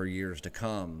set up for years to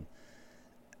come.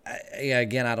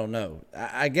 Again, I don't know.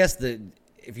 I guess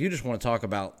if you just want to talk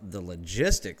about the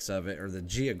logistics of it or the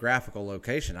geographical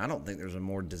location, I don't think there's a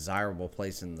more desirable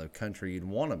place in the country you'd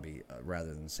want to be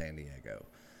rather than San Diego.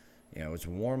 You know, it's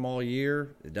warm all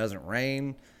year. It doesn't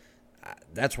rain.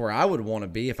 That's where I would want to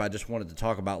be if I just wanted to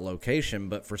talk about location.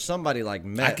 But for somebody like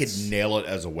Mets, I could nail it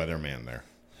as a weatherman there.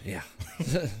 Yeah.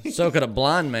 So could a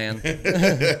blind man.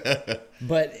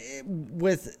 But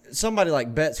with somebody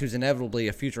like Betts, who's inevitably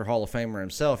a future Hall of Famer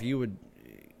himself,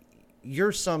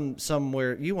 you're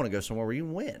somewhere you want to go somewhere where you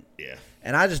win. Yeah.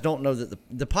 And I just don't know that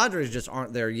the Padres just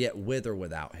aren't there yet with or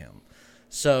without him.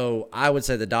 So I would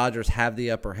say the Dodgers have the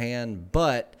upper hand,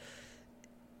 but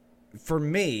for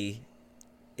me,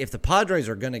 if the Padres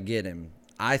are going to get him,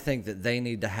 I think that they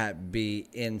need to be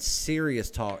in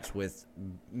serious talks with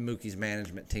Mookie's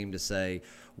management team to say,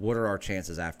 what are our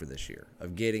chances after this year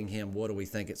of getting him? What do we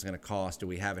think it's going to cost? Do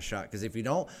we have a shot? Because if you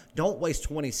don't waste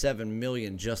 $27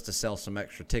 million just to sell some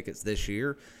extra tickets this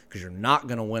year, because you're not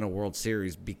going to win a World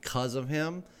Series because of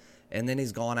him, and then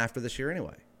he's gone after this year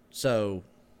anyway. So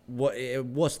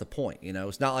what's the point? You know,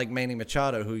 it's not like Manny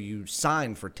Machado, who you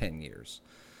signed for 10 years.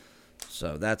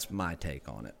 So that's my take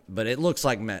on it. But it looks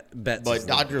like Betts. But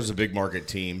Dodgers is a big market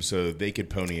team, so they could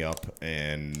pony up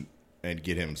and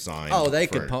get him signed. Oh, they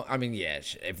could. I mean,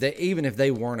 yes. Even if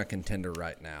they weren't a contender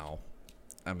right now,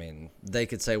 I mean, they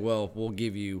could say, "Well, we'll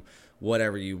give you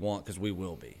whatever you want because we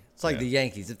will be." It's like the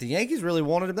Yankees. If the Yankees really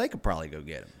wanted him, they could probably go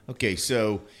get him. Okay,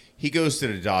 so he goes to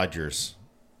the Dodgers.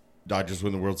 Dodgers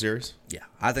win the World Series? Yeah,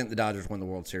 I think the Dodgers win the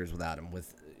World Series without him.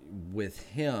 With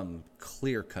him,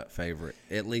 clear-cut favorite,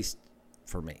 at least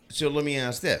for me. So let me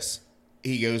ask this: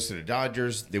 he goes to the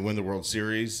Dodgers. They win the World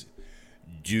Series.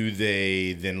 Do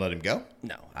they then let him go?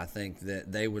 No, I think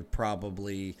that they would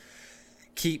probably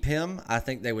keep him. I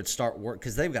think they would start work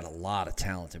because they've got a lot of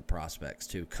talented prospects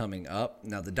too coming up.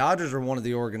 Now the Dodgers are one of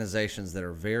the organizations that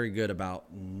are very good about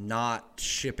not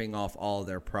shipping off all of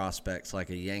their prospects like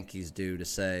a Yankees do to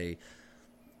say,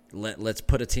 let's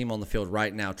put a team on the field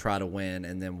right now, try to win,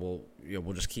 and then we'll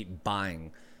just keep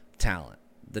buying talent.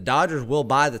 The Dodgers will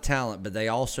buy the talent, but they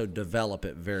also develop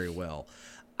it very well.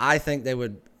 I think they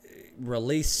would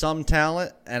release some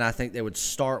talent, and I think they would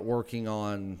start working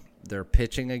on their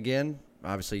pitching again.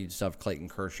 Obviously, you just have Clayton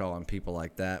Kershaw and people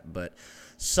like that, but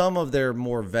some of their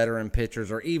more veteran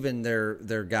pitchers, or even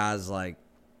their guys like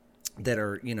that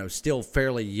are still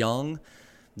fairly young,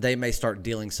 they may start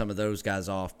dealing some of those guys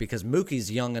off because Mookie's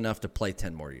young enough to play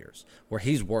 10 more years, where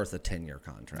he's worth a 10-year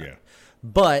contract. Yeah.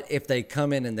 But if they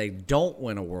come in and they don't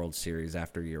win a World Series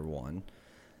after year one,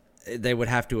 they would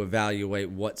have to evaluate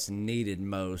what's needed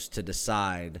most to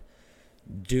decide,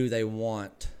 do they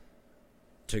want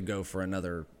to go for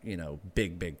another,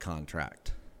 big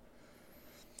contract.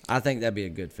 I think that'd be a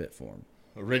good fit for him.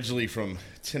 Originally from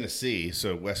Tennessee,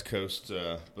 so West Coast,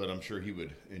 but I'm sure he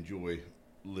would enjoy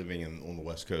living on the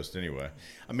West Coast anyway.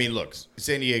 I mean, look,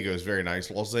 San Diego is very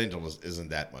nice. Los Angeles isn't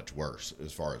that much worse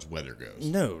as far as weather goes.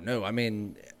 No. I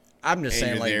mean, I'm just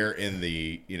saying, you're like, there in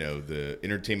the the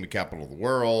entertainment capital of the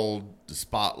world, the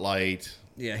spotlight.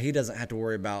 Yeah, he doesn't have to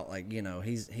worry about, like,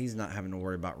 he's not having to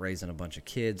worry about raising a bunch of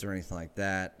kids or anything like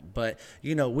that. But,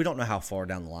 we don't know how far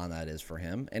down the line that is for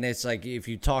him. And it's like, if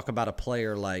you talk about a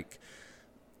player like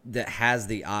that has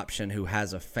the option, who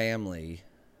has a family,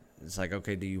 it's like,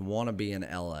 okay, do you want to be in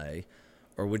LA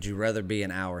or would you rather be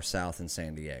an hour south in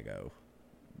San Diego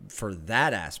for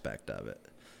that aspect of it?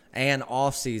 And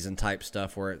off-season type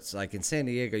stuff where it's like in San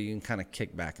Diego you can kind of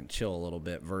kick back and chill a little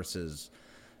bit versus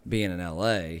being in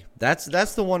LA. That's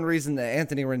the one reason that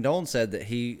Anthony Rendon said that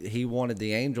he wanted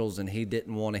the Angels and he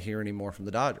didn't want to hear any more from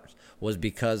the Dodgers, was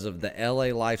because of the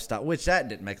LA lifestyle, which that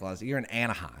didn't make a lot of sense. You're in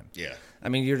Anaheim. Yeah. I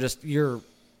mean, you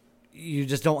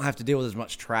just don't have to deal with as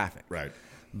much traffic. Right.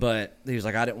 But he was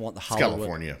like, I didn't want the It's Hollywood.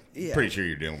 California. Yeah. Pretty sure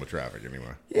you're dealing with traffic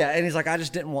anyway. Yeah, and he's like, I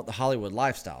just didn't want the Hollywood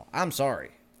lifestyle. I'm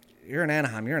sorry. You're in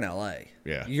Anaheim. You're in LA.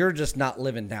 Yeah. You're just not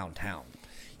living downtown.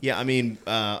 Yeah, I mean,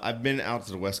 I've been out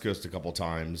to the West Coast a couple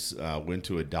times. Went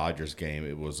to a Dodgers game.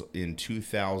 It was in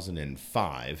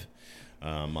 2005.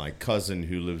 My cousin,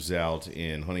 who lives out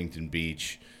in Huntington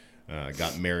Beach,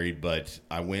 got married, but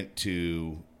I went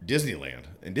to Disneyland,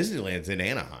 and Disneyland's in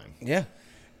Anaheim. Yeah.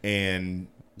 And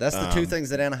that's the two things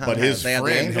that Anaheim but has. They have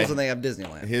the Angels had, and they have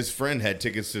Disneyland. His friend had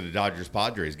tickets to the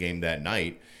Dodgers-Padres game that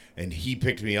night, and he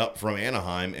picked me up from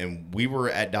Anaheim, and we were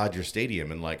at Dodger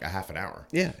Stadium in like a half an hour.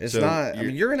 Yeah, it's not. I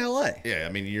mean, you're in LA. Yeah,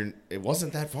 I mean, it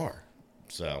wasn't that far.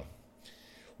 So,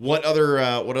 what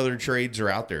other trades are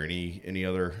out there? Any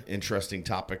other interesting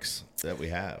topics that we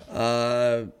have?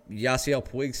 Yasiel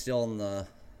Puig's still in the.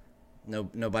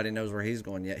 Nobody knows where he's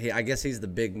going yet. I guess he's the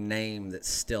big name that's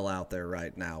still out there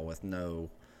right now with no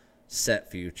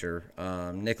set future.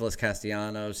 Nicholas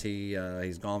Castellanos,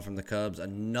 he's gone from the Cubs.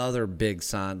 Another big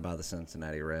sign by the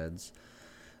Cincinnati Reds.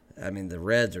 I mean, the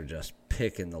Reds are just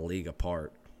picking the league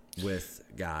apart with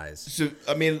guys. So,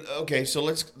 I mean, okay, so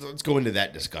let's go into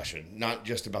that discussion. Not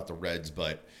just about the Reds,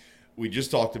 but we just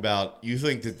talked about, you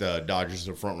think that the Dodgers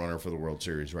are the front runner for the World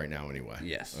Series right now anyway.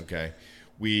 Yes. Okay.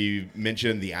 We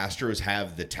mentioned the Astros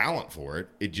have the talent for it.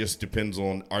 It just depends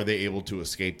on, are they able to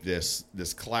escape this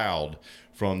cloud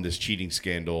from this cheating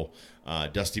scandal?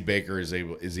 Dusty Baker is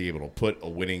he able to put a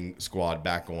winning squad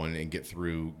back on and get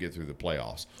through the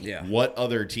playoffs? Yeah. What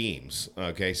other teams?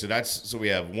 Okay, so we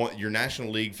have one. Your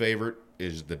National League favorite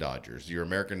is the Dodgers. Your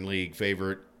American League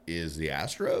favorite is the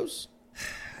Astros.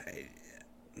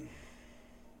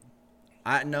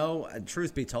 I know.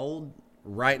 Truth be told,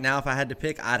 right now, if I had to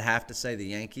pick, I'd have to say the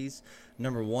Yankees.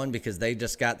 Number one, because they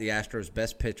just got the Astros'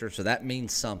 best pitcher, so that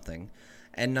means something.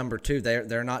 And number two,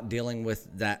 they're not dealing with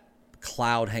that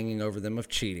cloud hanging over them of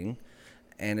cheating,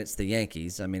 and it's the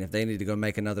Yankees. I mean, if they need to go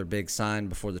make another big sign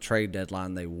before the trade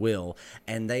deadline, they will.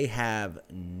 And they have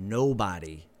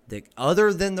nobody that,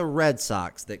 other than the Red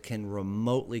Sox, that can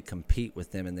remotely compete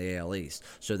with them in the AL East.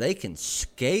 So they can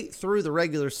skate through the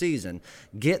regular season,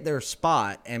 get their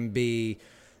spot, and be,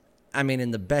 I mean,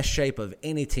 in the best shape of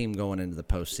any team going into the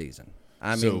postseason.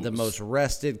 I mean, the most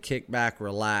rested, kick back,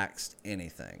 relaxed,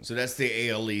 anything. So that's the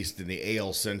AL East and the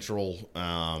AL Central,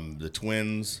 the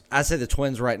Twins. I say the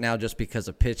Twins right now just because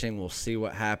of pitching. We'll see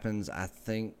what happens. I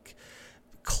think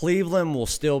Cleveland will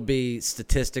still be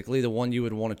statistically the one you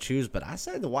would want to choose, but I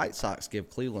say the White Sox give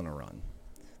Cleveland a run.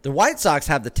 The White Sox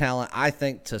have the talent, I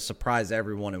think, to surprise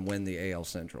everyone and win the AL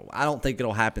Central. I don't think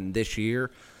it'll happen this year,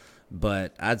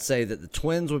 but I'd say that the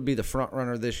Twins would be the front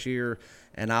runner this year,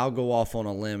 and I'll go off on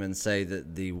a limb and say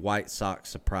that the White Sox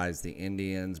surprise the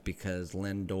Indians because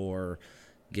Lindor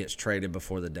gets traded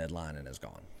before the deadline and is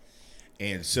gone.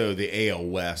 And so the AL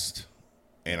West,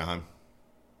 Anaheim.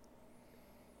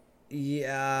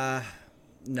 Yeah,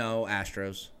 no,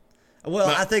 Astros. Well,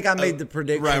 I think I made the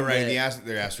prediction. Right. The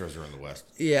Astros are in the West.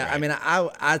 Yeah, right? I mean,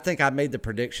 I think I made the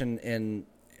prediction in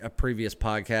a previous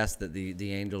podcast that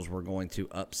the Angels were going to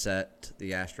upset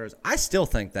the Astros. I still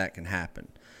think that can happen.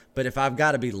 But if I've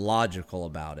got to be logical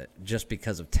about it, just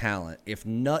because of talent, if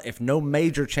no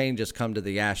major changes come to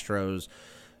the Astros,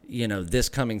 this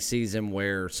coming season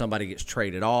where somebody gets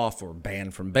traded off or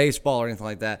banned from baseball or anything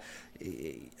like that,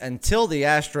 until the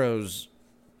Astros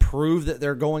prove that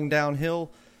they're going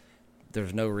downhill,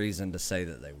 there's no reason to say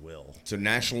that they will. So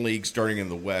National League starting in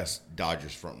the West,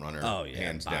 Dodgers front runner. Oh yeah,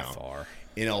 hands by down. far.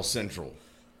 NL Central.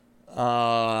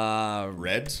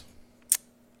 Reds.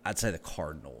 I'd say the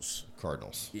Cardinals.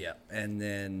 Yeah. And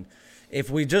then if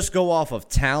we just go off of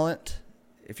talent,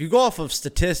 if you go off of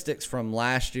statistics from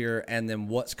last year and then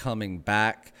what's coming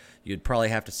back, you'd probably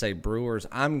have to say Brewers.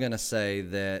 I'm going to say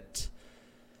that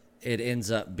it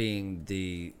ends up being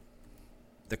the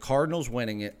Cardinals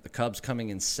winning it, the Cubs coming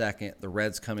in second, the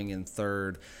Reds coming in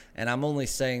third. And I'm only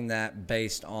saying that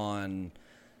based on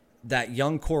that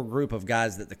young core group of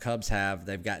guys that the Cubs have.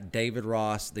 They've got David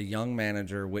Ross, the young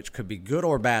manager, which could be good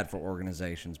or bad for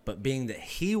organizations. But being that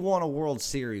he won a World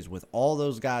Series with all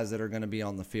those guys that are going to be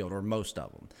on the field, or most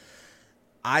of them,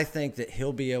 I think that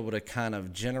he'll be able to kind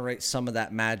of generate some of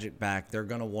that magic back. They're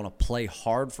going to want to play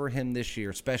hard for him this year,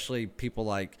 especially people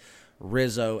like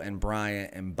Rizzo and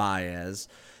Bryant and Baez,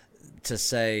 to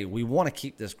say, we want to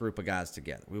keep this group of guys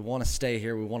together. We want to stay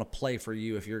here. We want to play for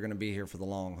you if you're going to be here for the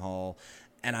long haul.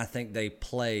 And I think they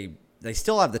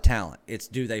still have the talent. It's,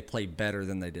 do they play better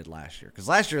than they did last year? Because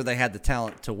last year they had the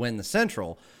talent to win the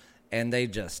Central, and they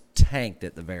just tanked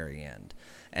at the very end.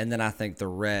 And then I think the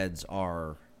Reds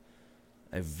are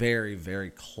a very,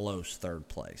 very close third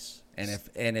place. And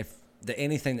if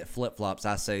anything that flip-flops,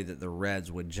 I say that the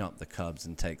Reds would jump the Cubs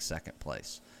and take second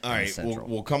place. All right,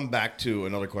 we'll come back to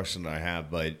another question that I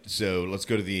have, but so let's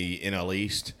go to the NL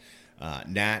East.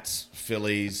 Nats,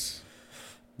 Phillies,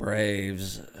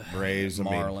 Braves,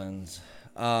 Marlins.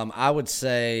 I would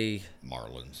say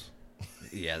Marlins.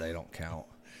 Yeah, they don't count.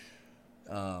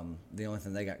 The only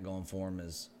thing they got going for them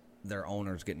is their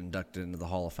owners getting inducted into the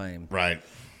Hall of Fame. Right.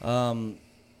 I'm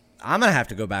going to have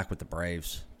to go back with the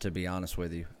Braves, to be honest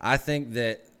with you. I think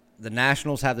that the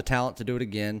Nationals have the talent to do it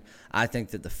again. I think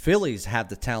that the Phillies have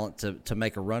the talent to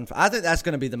make a run. I think that's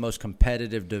going to be the most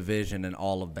competitive division in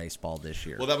all of baseball this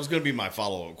year. Well, that was going to be my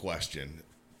follow-up question.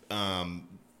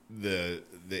 The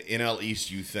NL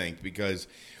East, you think, because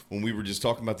when we were just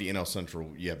talking about the NL Central,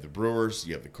 you have the Brewers,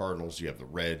 you have the Cardinals, you have the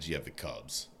Reds, you have the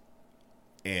Cubs.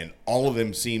 And all of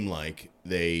them seem like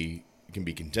they can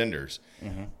be contenders.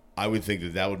 Mm-hmm. I would think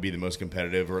that would be the most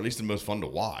competitive, or at least the most fun to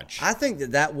watch. I think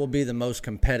that will be the most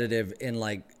competitive in,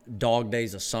 like, dog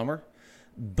days of summer.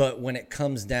 But when it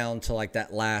comes down to, like,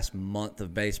 that last month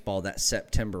of baseball, that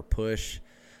September push,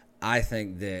 I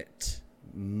think that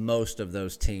most of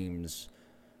those teams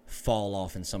fall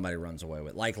off and somebody runs away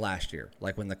with it. Like last year,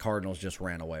 like when the Cardinals just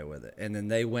ran away with it. And then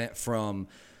they went from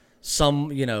some,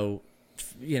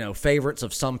 favorites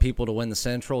of some people to win the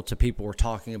Central to people were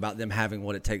talking about them having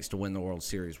what it takes to win the World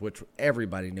Series, which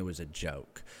everybody knew was a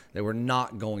joke. They were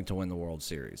not going to win the World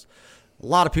Series. A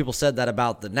lot of people said that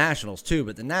about the Nationals too,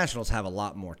 but the Nationals have a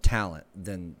lot more talent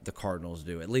than the Cardinals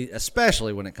do, at least,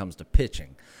 especially when it comes to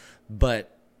pitching.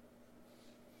 But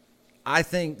I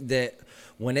think that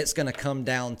when it's going to come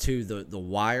down to the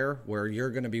wire, where you're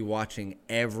going to be watching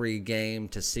every game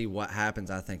to see what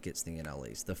happens, I think it's the NL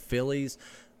East. The Phillies,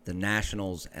 the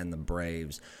Nationals, and the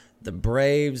Braves. The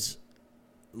Braves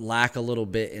lack a little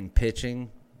bit in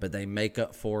pitching, but they make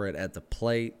up for it at the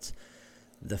plate.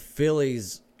 The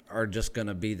Phillies are just going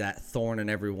to be that thorn in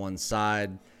everyone's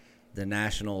side. The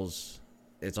Nationals,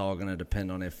 it's all going to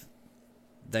depend on if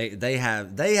they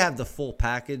have the full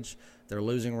package. They're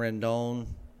losing Rendon.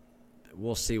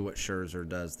 We'll see what Scherzer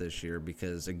does this year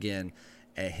because, again,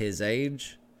 at his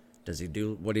age, does he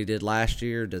do what he did last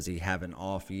year? Does he have an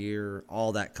off year?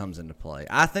 All that comes into play.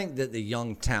 I think that the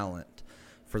young talent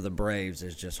for the Braves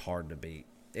is just hard to beat.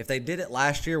 If they did it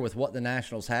last year with what the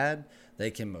Nationals had, they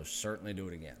can most certainly do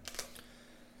it again.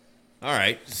 All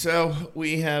right, so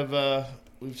we've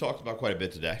talked about quite a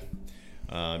bit today.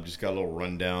 Just got a little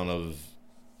rundown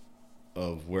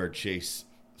of where Chase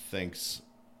thinks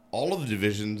all of the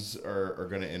divisions are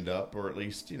going to end up, or at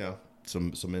least,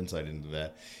 some insight into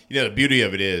that. The beauty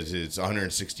of it is it's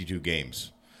 162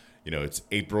 games. It's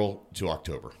April to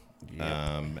October.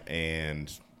 Yep.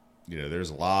 And, there's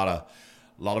a lot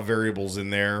of variables in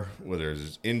there, whether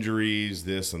there's injuries,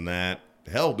 this and that.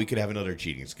 Hell, we could have another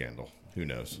cheating scandal. Who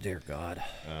knows? Dear God.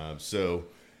 So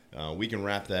we can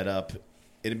wrap that up.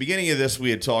 In the beginning of this, we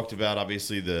had talked about,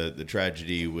 obviously, the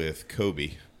tragedy with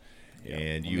Kobe. Yep.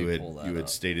 And you had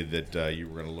stated that you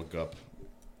were going to look up.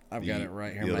 I've got it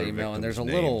right here in my email, and there's a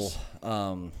little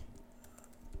on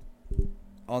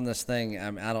this thing.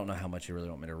 I don't know how much you really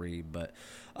want me to read, but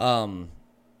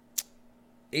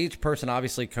each person,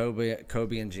 obviously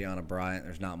Kobe and Gianna Bryant,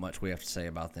 there's not much we have to say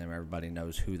about them. Everybody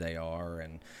knows who they are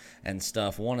and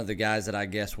stuff. One of the guys that I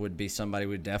guess would be somebody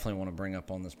we definitely want to bring up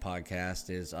on this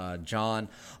podcast is John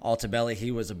Altobelli.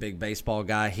 He was a big baseball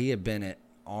guy. He had been at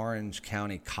Orange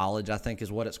County College, I think is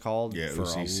what it's called, for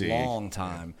OCC. A long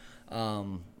time. Yeah.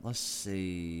 Let's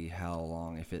see how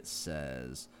long, if it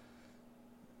says.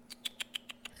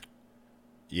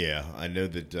 Yeah, I know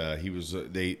that he was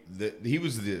he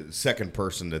was the second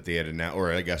person that they had announced,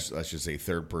 or I guess I should say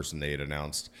third person they had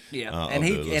announced. Yeah, and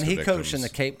he coached in the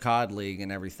Cape Cod League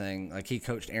and everything. Like he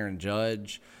coached Aaron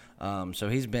Judge. So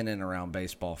he's been in and around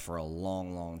baseball for a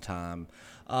long, long time.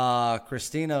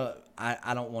 Christina,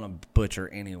 I don't want to butcher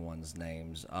anyone's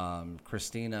names.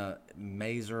 Christina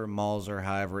Malzer,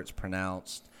 however it's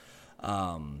pronounced.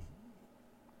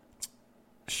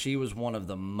 She was one of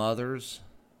the mothers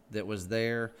that was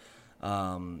there.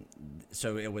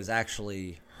 So it was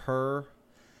actually her.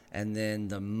 And then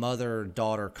the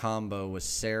mother-daughter combo was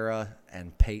Sarah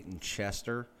and Peyton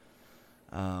Chester.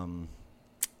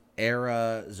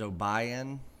 Era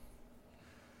Zobayan.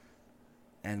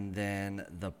 And then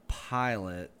the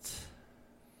pilot.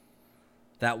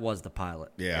 That was the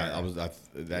pilot. Yeah,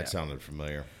 that sounded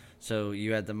familiar. So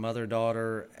you had the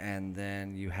mother-daughter, and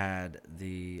then you had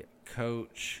the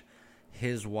coach,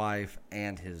 his wife,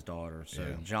 and his daughter.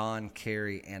 So John,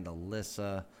 Carrie, and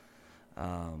Alyssa.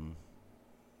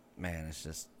 Man,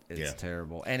 it's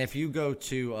terrible. And if you go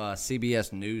to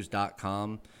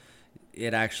CBSNews.com,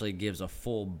 it actually gives a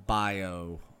full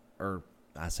bio, or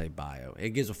I say bio.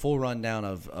 It gives a full rundown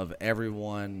of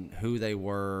everyone, who they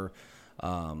were,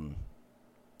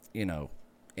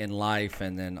 in life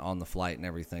and then on the flight and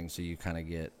everything, so you kind of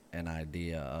get an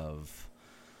idea of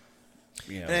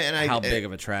how big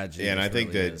of a tragedy. Yeah, and I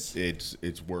think that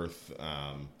it's worth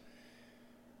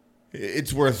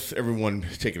it's worth everyone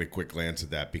taking a quick glance at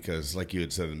that, because, like you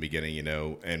had said in the beginning,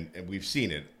 and we've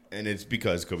seen it, and it's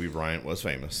because Kobe Bryant was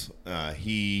famous.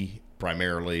 He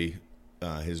primarily,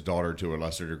 his daughter to a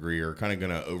lesser degree, are kind of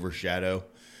going to overshadow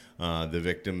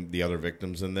the other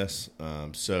victims in this.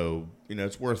 So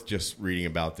it's worth just reading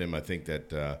about them. I think that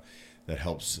that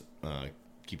helps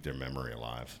keep their memory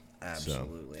alive.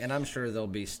 Absolutely, and I'm sure there'll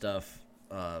be stuff,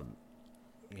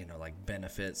 like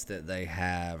benefits that they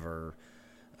have, or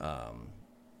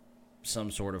some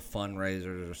sort of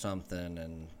fundraisers or something,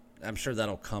 and I'm sure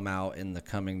that'll come out in the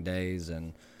coming days.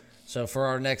 And so for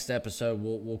our next episode,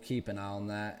 we'll keep an eye on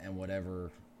that, and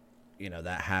whatever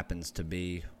that happens to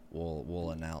be, we'll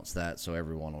announce that so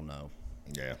everyone will know.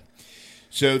 Yeah.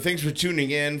 So thanks for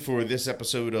tuning in for this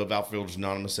episode of Outfielders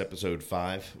Anonymous, episode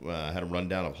 5. I had a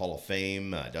rundown of Hall of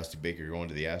Fame, Dusty Baker going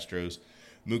to the Astros,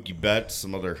 Mookie Betts,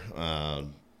 some other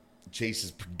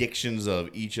Chase's predictions of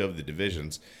each of the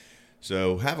divisions.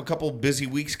 So have a couple busy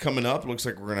weeks coming up. Looks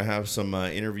like we're going to have some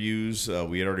interviews.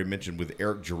 We had already mentioned with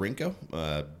Eric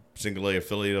Jarinko, single A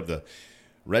affiliate of the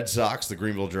Red Sox, the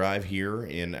Greenville Drive here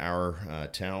in our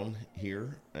town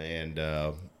here. And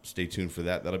stay tuned for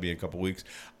that. That'll be in a couple weeks.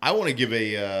 I want to give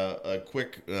a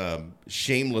quick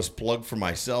shameless plug for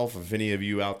myself. If any of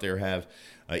you out there have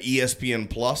ESPN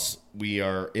Plus, we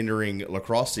are entering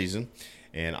lacrosse season,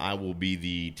 and I will be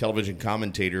the television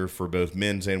commentator for both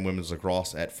men's and women's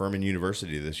lacrosse at Furman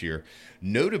University this year.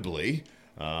 Notably,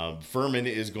 Furman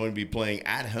is going to be playing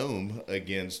at home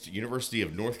against University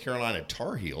of North Carolina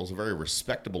Tar Heels, a very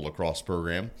respectable lacrosse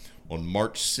program, on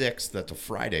March 6th. That's a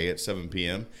Friday at 7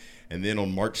 p.m. And then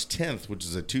on March 10th, which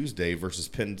is a Tuesday, versus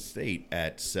Penn State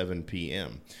at 7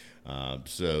 p.m.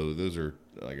 So those are,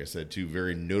 like I said, two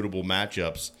very notable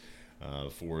matchups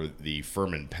for the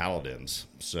Furman Paladins.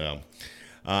 So,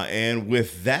 and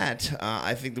with that,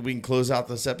 I think that we can close out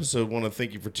this episode. I want to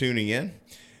thank you for tuning in.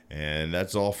 And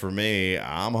that's all for me.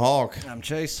 I'm Hawk. I'm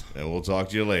Chase. And we'll talk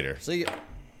to you later. See ya.